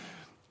in,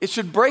 it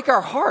should break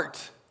our heart.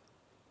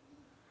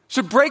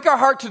 Should break our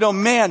heart to know,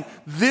 man,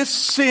 this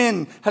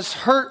sin has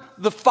hurt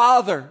the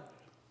Father.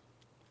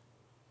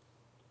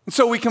 And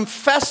so we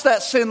confess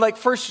that sin like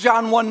 1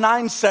 John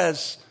 1:9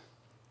 says.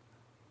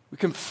 We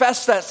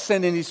confess that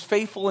sin and he's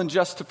faithful and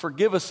just to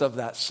forgive us of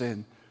that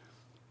sin.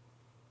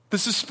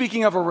 This is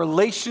speaking of a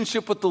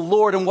relationship with the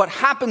Lord. And what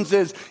happens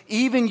is,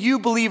 even you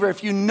believer,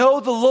 if you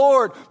know the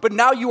Lord, but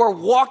now you are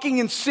walking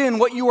in sin,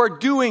 what you are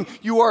doing,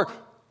 you are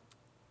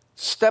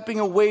stepping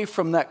away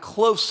from that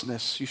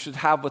closeness you should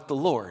have with the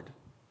Lord.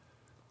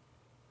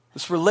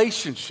 This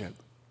relationship.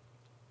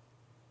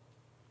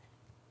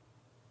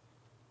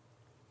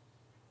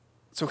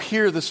 So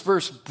here, this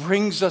verse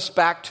brings us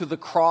back to the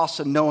cross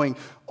and knowing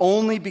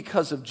only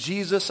because of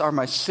Jesus are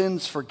my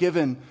sins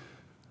forgiven.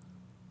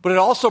 But it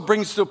also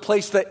brings us to a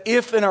place that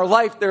if in our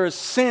life there is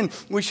sin,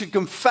 we should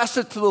confess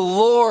it to the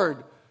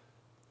Lord.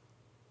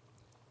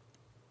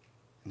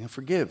 And he'll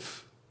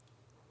forgive.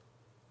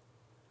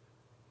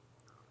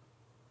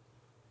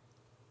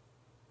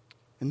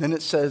 And then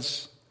it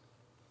says,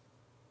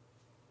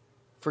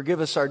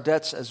 forgive us our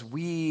debts as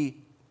we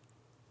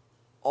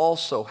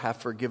also have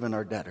forgiven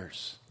our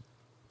debtors.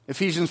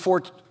 Ephesians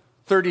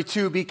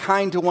 4:32, be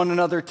kind to one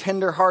another,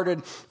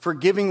 tenderhearted,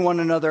 forgiving one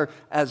another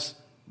as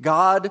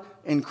God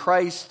in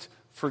Christ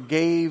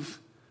forgave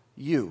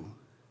you.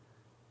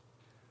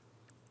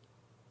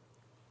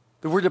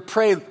 That we're to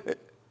pray,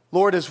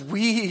 Lord, as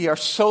we are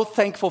so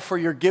thankful for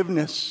your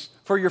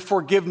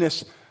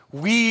forgiveness,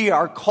 we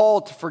are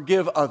called to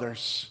forgive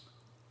others.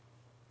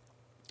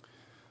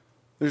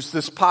 There's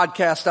this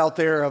podcast out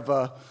there of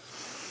a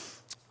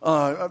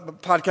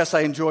podcast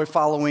I enjoy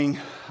following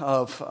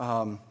of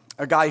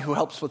a guy who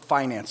helps with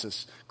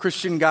finances.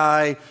 Christian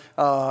guy,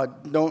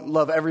 don't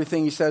love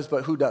everything he says,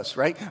 but who does,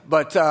 right?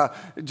 But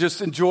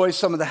just enjoys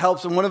some of the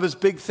helps. And one of his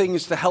big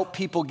things is to help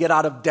people get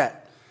out of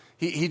debt.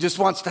 He just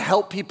wants to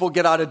help people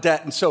get out of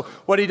debt. And so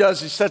what he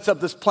does, he sets up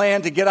this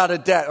plan to get out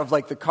of debt of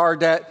like the car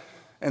debt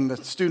and the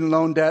student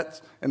loan debt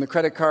and the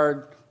credit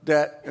card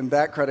debt and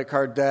that credit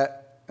card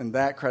debt and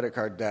that credit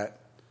card debt.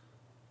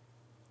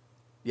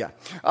 Yeah.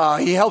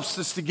 He helps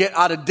us to get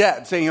out of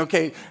debt, saying,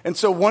 okay, and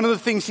so one of the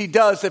things he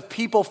does, if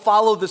people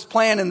follow this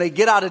plan and they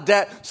get out of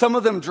debt, some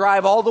of them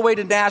drive all the way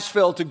to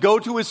Nashville to go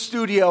to his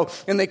studio,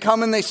 and they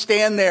come and they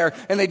stand there,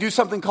 and they do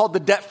something called the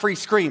debt-free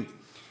scream.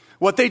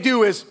 What they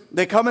do is,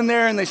 they come in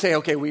there and they say,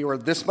 okay, we were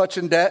this much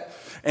in debt,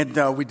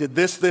 and we did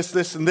this,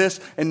 and this,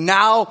 and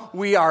now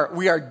we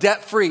are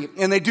debt-free.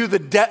 And they do the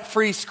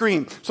debt-free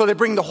scream. So they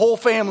bring the whole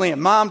family in,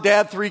 mom,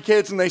 dad, 3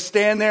 kids, and they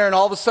stand there, and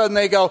all of a sudden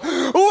they go,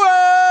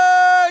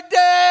 we're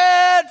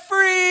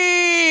debt-free!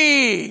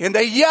 And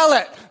they yell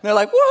it. And they're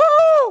like,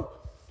 woohoo!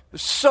 They're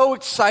so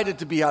excited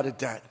to be out of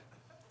debt.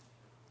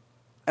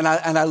 And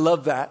I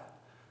love that.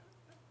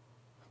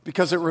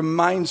 Because it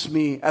reminds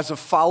me, as a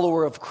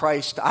follower of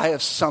Christ, I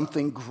have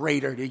something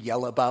greater to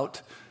yell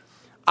about.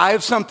 I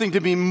have something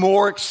to be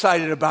more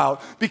excited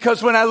about.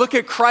 Because when I look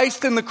at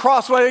Christ and the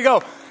cross, where I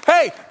go,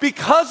 hey,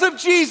 because of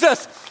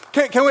Jesus,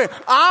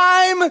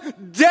 I'm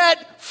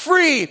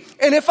debt-free.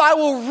 And if I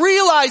will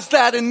realize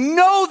that and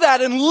know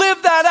that and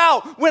live that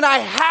out, when I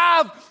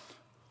have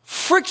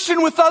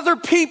friction with other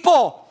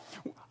people,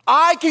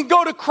 I can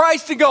go to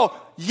Christ and go,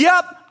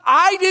 yep,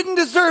 I didn't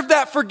deserve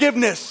that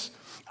forgiveness.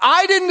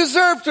 I didn't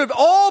deserve to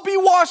all be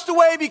washed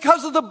away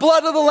because of the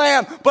blood of the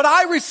Lamb, but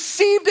I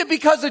received it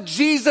because of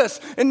Jesus.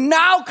 And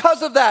now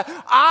because of that,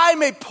 I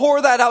may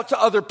pour that out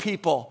to other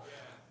people.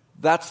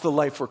 That's the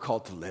life we're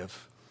called to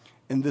live.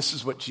 And this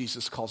is what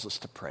Jesus calls us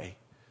to pray.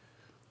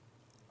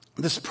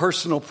 This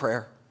personal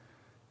prayer.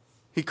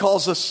 He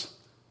calls us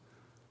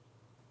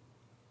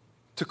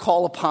to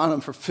call upon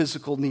him for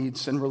physical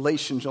needs and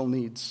relational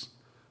needs.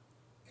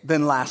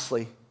 Then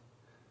lastly,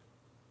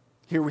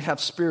 here we have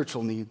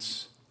spiritual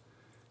needs.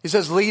 He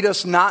says, lead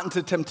us not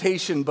into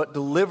temptation, but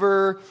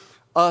deliver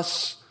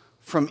us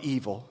from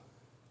evil.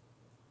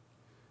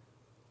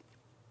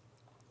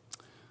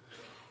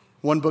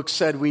 One book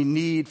said we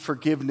need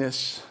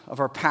forgiveness of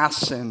our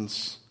past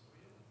sins.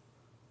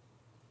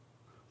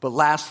 But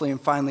lastly and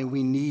finally,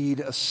 we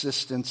need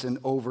assistance in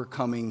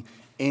overcoming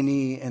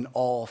any and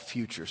all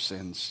future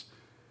sins.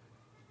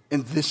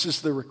 And this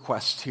is the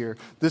request here.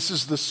 This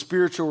is the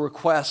spiritual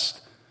request.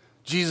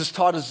 Jesus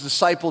taught his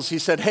disciples, he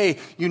said, hey,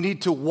 you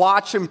need to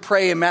watch and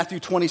pray in Matthew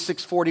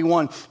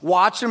 26:41.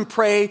 Watch and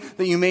pray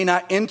that you may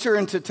not enter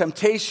into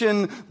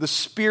temptation. The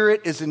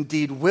spirit is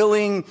indeed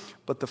willing,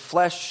 but the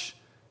flesh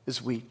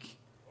is weak.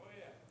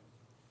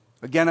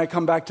 Again, I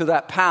come back to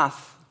that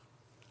path.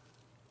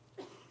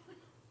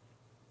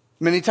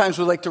 Many times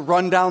we like to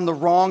run down the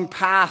wrong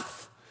path.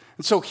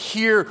 And so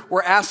here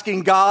we're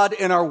asking God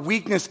in our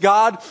weakness,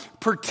 God,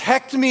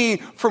 protect me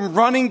from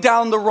running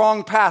down the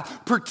wrong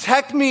path.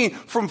 Protect me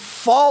from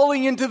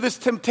falling into this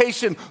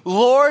temptation.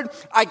 Lord,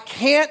 I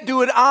can't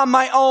do it on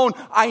my own.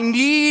 I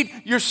need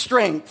your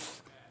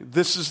strength.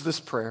 This is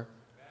this prayer.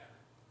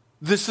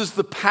 This is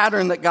the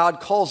pattern that God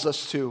calls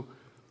us to.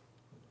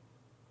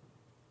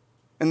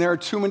 And there are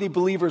too many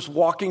believers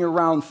walking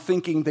around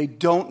thinking they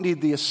don't need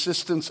the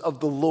assistance of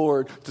the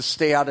Lord to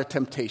stay out of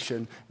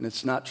temptation. And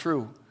it's not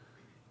true.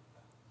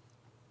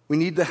 We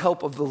need the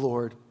help of the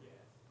Lord.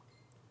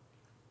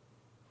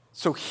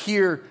 So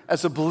here,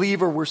 as a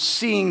believer, we're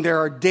seeing there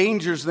are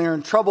dangers, there are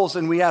troubles,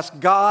 and we ask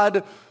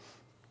God,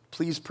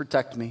 please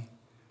protect me.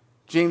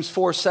 James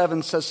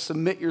 4:7 says,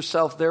 submit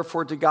yourself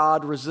therefore to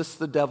God, resist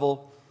the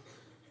devil,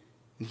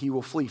 and he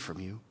will flee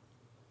from you.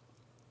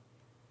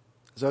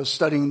 As I was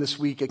studying this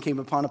week, I came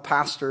upon a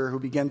pastor who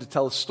began to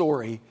tell a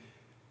story.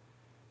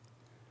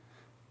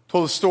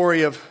 Told a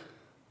story of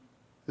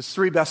his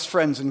three best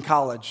friends in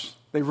college.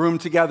 They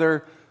roomed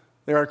together.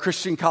 They were at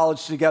Christian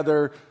college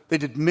together. They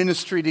did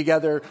ministry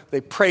together.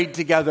 They prayed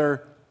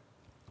together.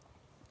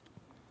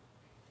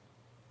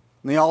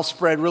 And they all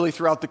spread really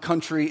throughout the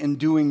country in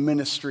doing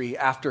ministry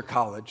after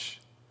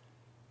college.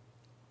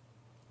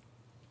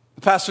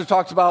 The pastor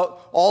talked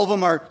about all of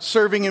them are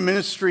serving in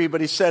ministry, but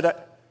he said,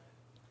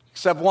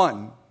 except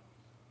one.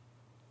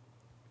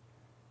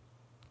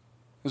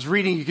 I was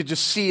reading, you could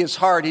just see his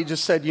heart. He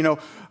just said,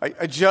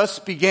 I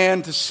just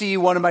began to see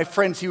one of my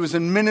friends. He was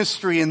in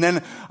ministry, and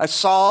then I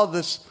saw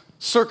this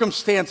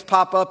circumstance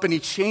pop up, and he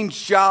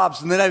changed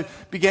jobs, and then I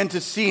began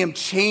to see him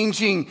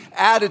changing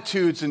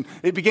attitudes, and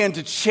it began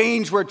to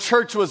change where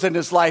church was in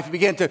his life. It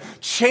began to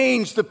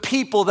change the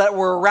people that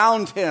were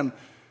around him.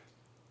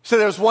 So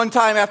there was one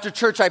time after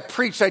church I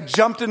preached, I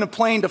jumped in a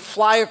plane to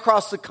fly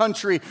across the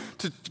country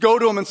to go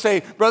to him and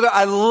say, brother,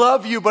 I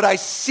love you, but I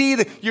see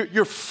that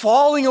you're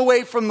falling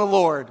away from the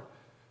Lord.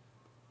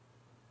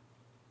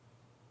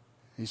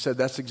 He said,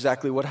 that's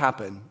exactly what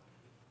happened.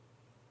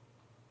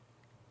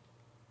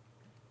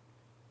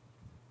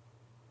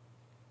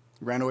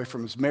 He ran away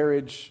from his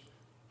marriage,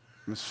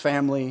 from his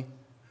family,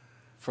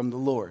 from the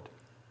Lord.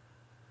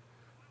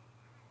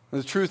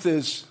 And the truth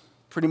is,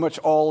 pretty much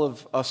all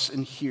of us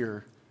in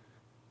here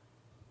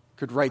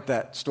could write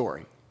that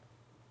story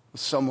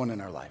with someone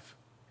in our life.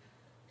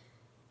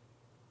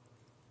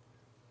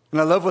 And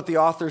I love what the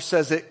author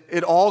says.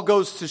 It all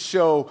goes to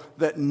show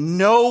that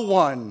no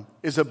one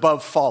is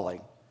above falling.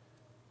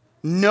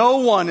 No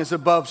one is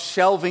above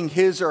shelving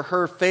his or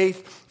her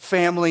faith,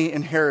 family,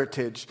 and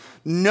heritage.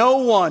 No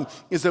one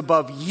is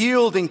above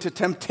yielding to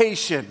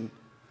temptation.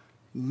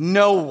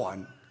 No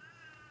one.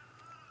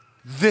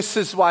 This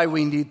is why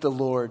we need the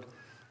Lord.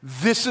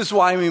 This is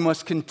why we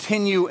must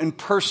continue in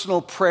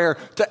personal prayer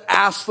to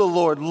ask the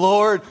Lord,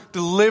 Lord,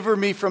 deliver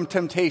me from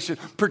temptation.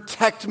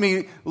 Protect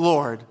me,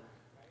 Lord.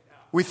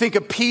 We think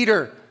of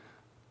Peter.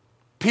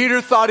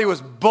 Peter thought he was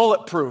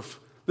bulletproof.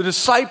 The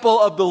disciple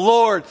of the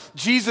Lord.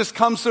 Jesus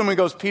comes to him and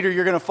goes, Peter,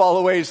 you're going to fall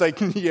away. He's like,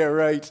 yeah,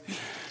 right.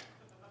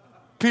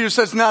 Peter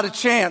says, not a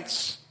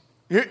chance.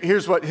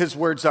 Here's what his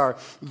words are.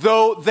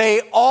 Though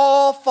they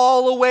all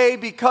fall away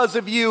because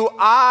of you,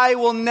 I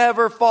will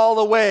never fall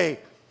away.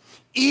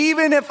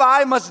 Even if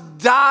I must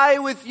die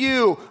with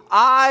you,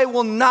 I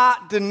will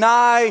not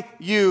deny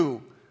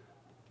you.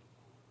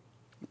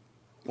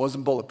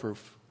 Wasn't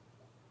bulletproof.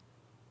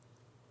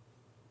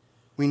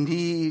 We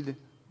need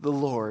the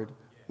Lord.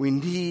 We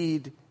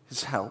need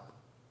his help.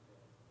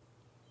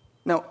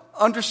 Now,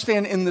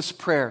 understand in this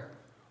prayer,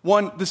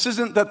 one, this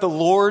isn't that the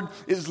Lord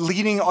is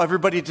leading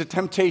everybody to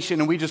temptation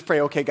and we just pray,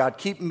 okay, God,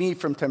 keep me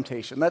from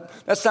temptation.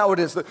 That's not what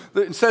it is.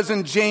 It says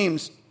in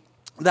James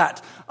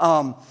that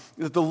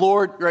the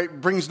Lord, right,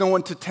 brings no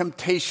one to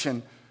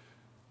temptation.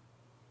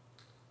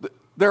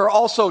 There are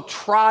also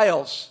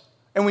trials,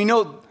 and we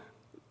know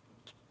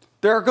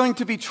there are going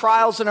to be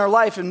trials in our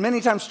life, and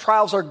many times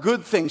trials are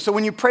good things. So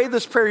when you pray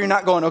this prayer, you're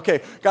not going,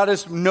 okay, God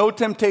has no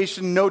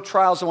temptation, no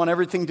trials, I want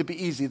everything to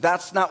be easy.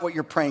 That's not what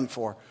you're praying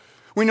for.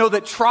 We know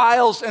that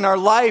trials in our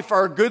life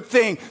are a good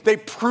thing. They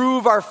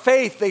prove our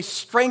faith. They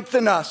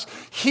strengthen us.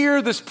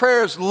 Here this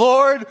prayer is,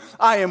 Lord,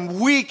 I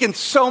am weak in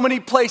so many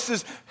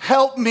places.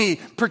 Help me,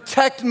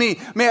 protect me.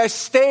 May I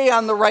stay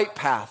on the right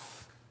path.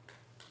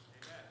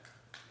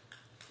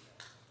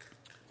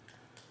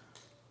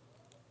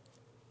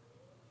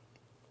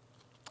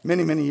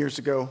 Many, many years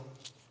ago,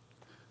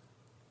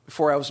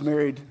 before I was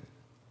married,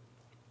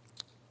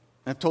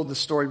 I've told this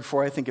story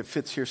before, I think it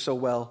fits here so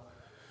well.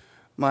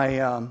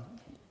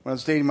 When I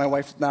was dating my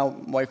wife, now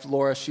wife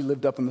Laura, she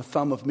lived up in the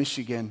thumb of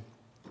Michigan.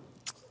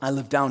 I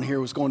lived down here,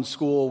 was going to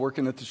school,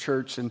 working at the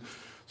church. And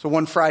so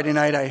one Friday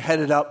night, I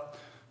headed up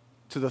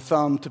to the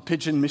thumb, to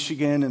Pigeon,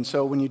 Michigan. And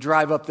so when you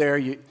drive up there,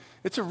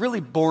 it's a really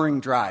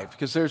boring drive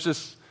because there's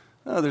just,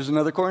 there's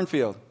another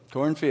cornfield.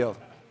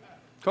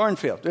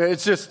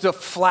 It's just a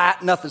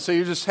flat nothing. So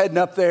you're just heading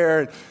up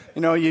there,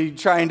 and, you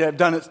trying to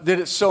have did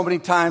it so many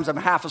times, I'm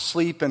half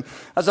asleep. And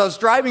as I was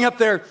driving up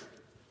there,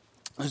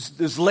 it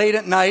was late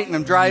at night, and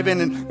I'm driving,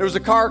 and there was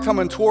a car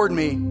coming toward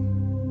me.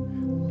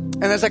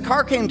 And as that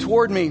car came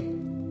toward me,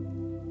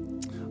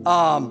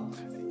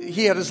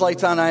 he had his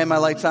lights on, I had my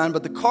lights on,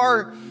 but the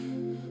car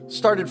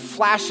started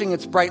flashing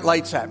its bright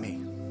lights at me.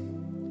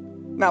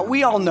 Now,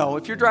 we all know,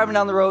 if you're driving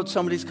down the road,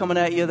 somebody's coming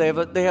at you,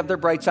 they have their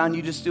brights on,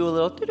 you just do a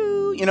little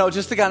doo-doo,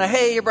 just to kind of,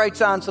 hey, your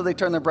bright's on, so they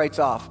turn their brights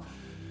off.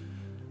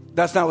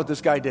 That's not what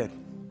this guy did.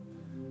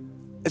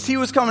 As he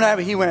was coming at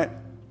me, he went,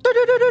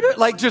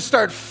 like just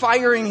started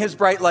firing his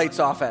bright lights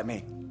off at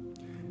me.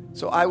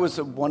 So I was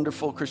a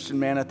wonderful Christian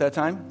man at that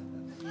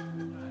time.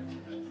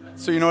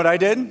 So you know what I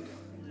did?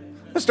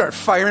 I started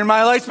firing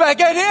my lights back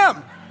at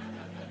him.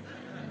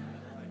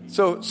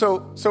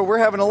 So we're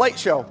having a light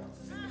show.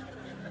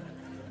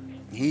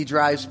 He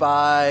drives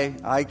by,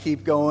 I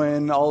keep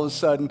going, all of a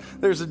sudden,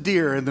 there's a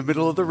deer in the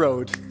middle of the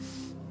road.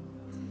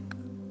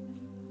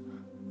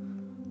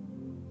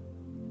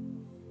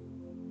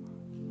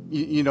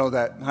 You know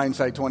that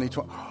hindsight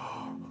 2020.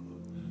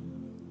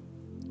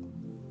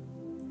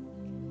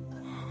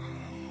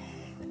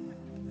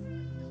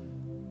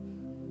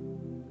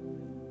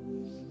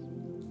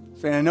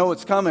 Saying, I know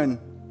it's coming.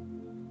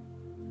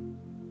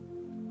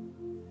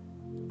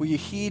 Will you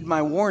heed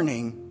my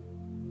warning?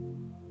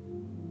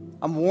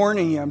 I'm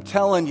warning you. I'm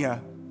telling you.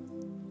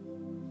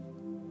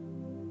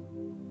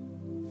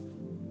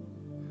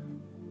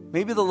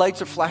 Maybe the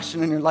lights are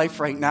flashing in your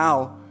life right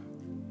now.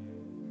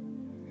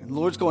 And the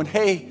Lord's going,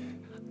 hey,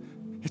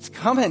 it's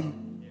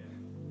coming.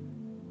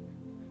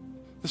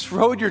 This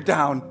road you're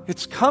down,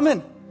 it's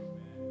coming.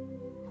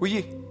 Will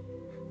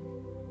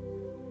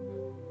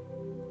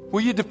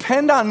you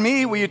depend on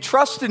me? Will you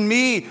trust in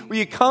me? Will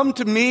you come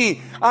to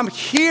me? I'm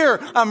here.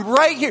 I'm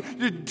right here.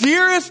 Your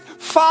dearest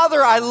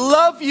Father, I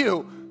love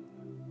you.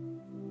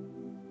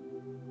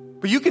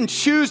 But you can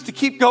choose to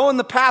keep going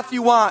the path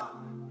you want.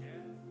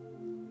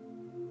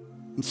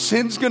 And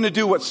sin's going to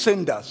do what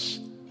sin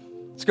does.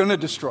 It's going to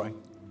destroy.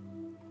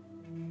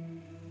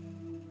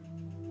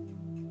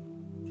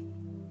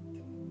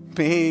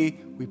 May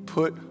we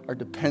put our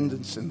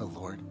dependence in the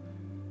Lord.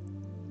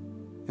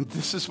 And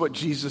this is what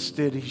Jesus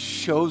did. He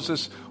shows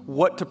us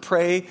what to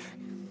pray.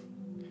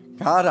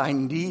 God, I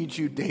need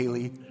you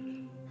daily.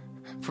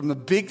 From the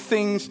big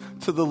things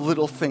to the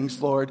little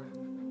things, Lord.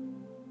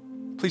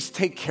 Please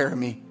take care of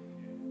me.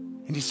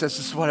 And he says,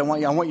 this is what I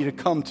want you. I want you to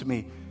come to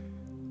me.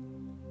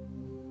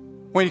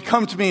 When you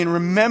come to me and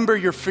remember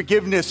your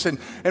forgiveness, and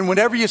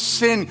whenever you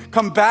sin,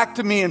 come back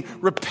to me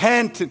and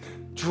repent and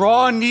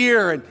draw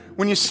near. And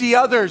when you see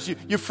others,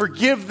 you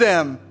forgive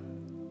them.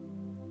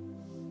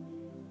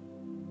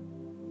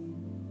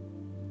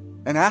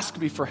 And ask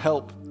me for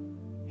help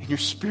in your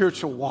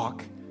spiritual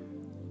walk.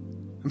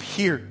 I'm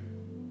here.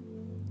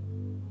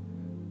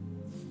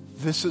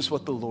 This is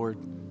what the Lord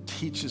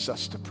teaches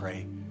us to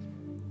pray.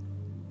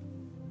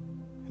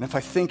 And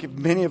if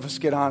many of us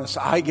get honest,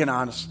 I get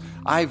honest,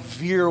 I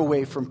veer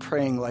away from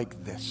praying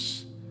like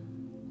this.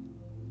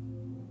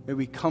 May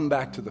we come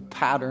back to the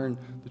pattern,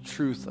 the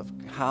truth of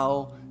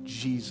how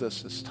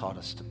Jesus has taught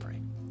us to pray.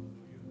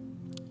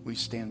 Will you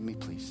stand with me,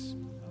 please?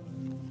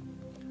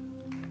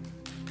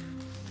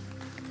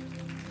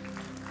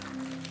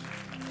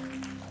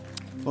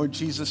 Lord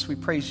Jesus, we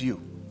praise you.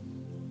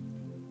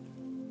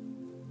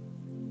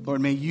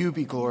 Lord, may you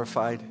be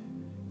glorified.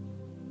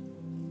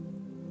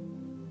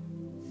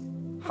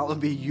 Hallowed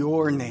be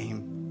your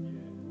name.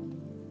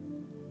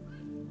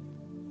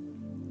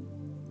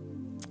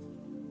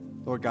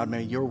 Lord God,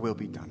 may your will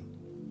be done.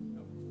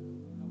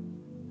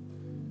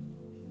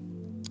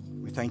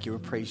 We thank you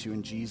and praise you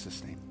in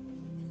Jesus' name.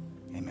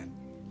 Amen.